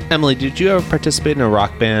 single. Emily, did you ever participate in a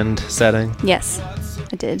rock band setting? Yes,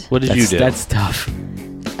 I did. What did you do? That's tough.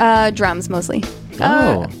 Drums mostly.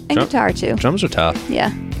 Oh. And guitar too. Drums are tough.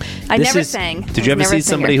 Yeah. I This never is- sang. Did you ever see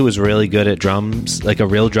somebody who was really good at drums, like a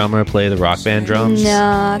real drummer play the rock band drums?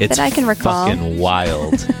 No, It's that I can recall. fucking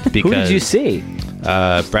wild. Because Who did you see?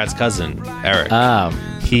 Brad's cousin, Eric. Oh.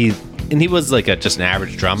 He was like just an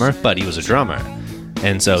average drummer, but he was a drummer.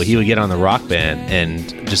 And so he would get on the rock band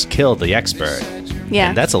and just kill the expert. Yeah.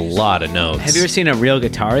 And that's a lot of notes. Have you ever seen a real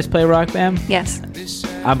guitarist play rock band? Yes.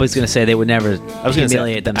 I was going to say they would never I was gonna say,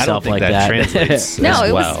 humiliate I don't themselves think like that that. translates No, as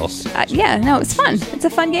it well. was. Yeah, no, it's fun. It's a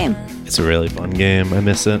fun game. It's a really fun game. I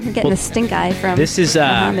miss it. Getting the stink eye from. This is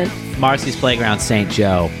Mohammed. Marcy's Playground, St.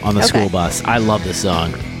 Joe on the Okay. school bus. I love this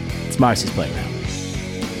song. It's Marcy's Playground.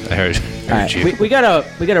 I heard All right, you. we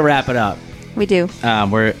gotta wrap it up. We do.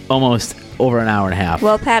 We're almost over an hour and a half.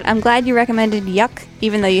 Well, Pat, I'm glad you recommended Yuck,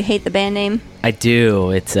 even though you hate the band name. I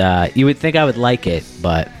do. It's you would think I would like it,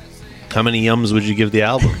 but How many yums would you give the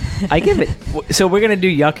album? I give it. So we're gonna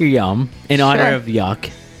do Yuck or Yum in honor Sure. of Yuck.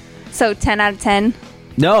 So 10 out of 10.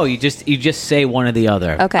 No, you just say one or the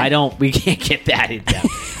other. Okay. We can't get that in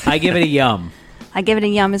depth. I give it a Yum. I give it a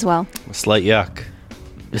Yum as well. A slight yuck.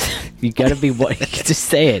 You gotta be what? Just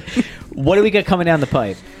say it. What do we got coming down the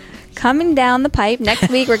pipe? Coming down the pipe, next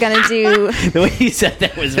week we're going to do The way you said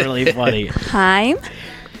that was really funny. Time,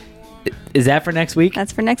 Is that for next week?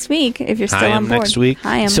 That's for next week. If you're still I on Am board. next week.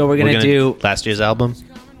 I am. So we're gonna do. last year's album.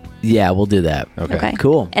 Yeah, we'll do that. Okay.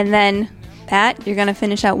 Cool. And then, Pat, you're gonna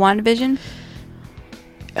finish out WandaVision.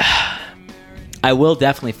 I will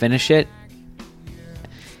definitely finish it.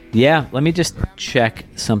 Yeah, let me just check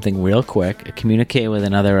something real quick. Communicate with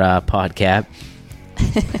another podcast.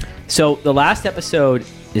 So the last episode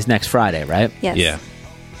is next Friday, right? Yes. Yeah.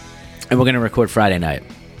 And we're going to record Friday night.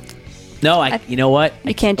 No, you know what?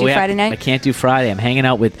 You can't do Friday night? I can't do Friday. I'm hanging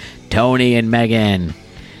out with Tony and Megan.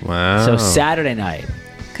 Wow. So Saturday night.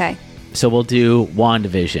 Okay. So we'll do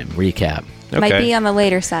WandaVision recap. Might be on the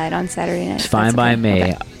later side on Saturday night. It's fine That's by okay. me.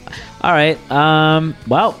 Okay. All right.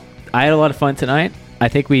 Well, I had a lot of fun tonight. I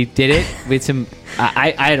think we did it. We had some.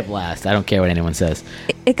 I had a blast. I don't care what anyone says.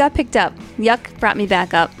 It got picked up. Yuck brought me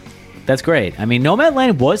back up. That's great. I mean,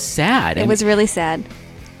 Nomadland was sad. It was really sad,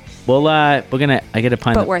 Well, I gotta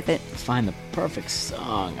find. but worth it. Find the perfect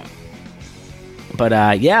song. But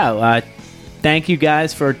thank you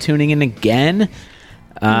guys for tuning in again.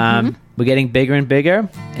 We're getting bigger and bigger,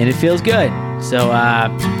 and it feels good. So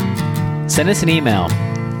send us an email.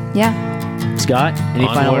 Yeah. Scott, any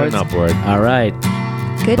final Onward words? and upward. All right.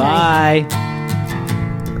 Good night.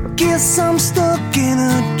 Bye. Guess I'm stuck in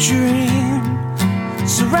a dream,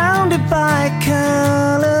 surrounded by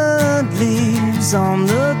colored leaves on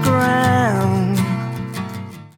the ground.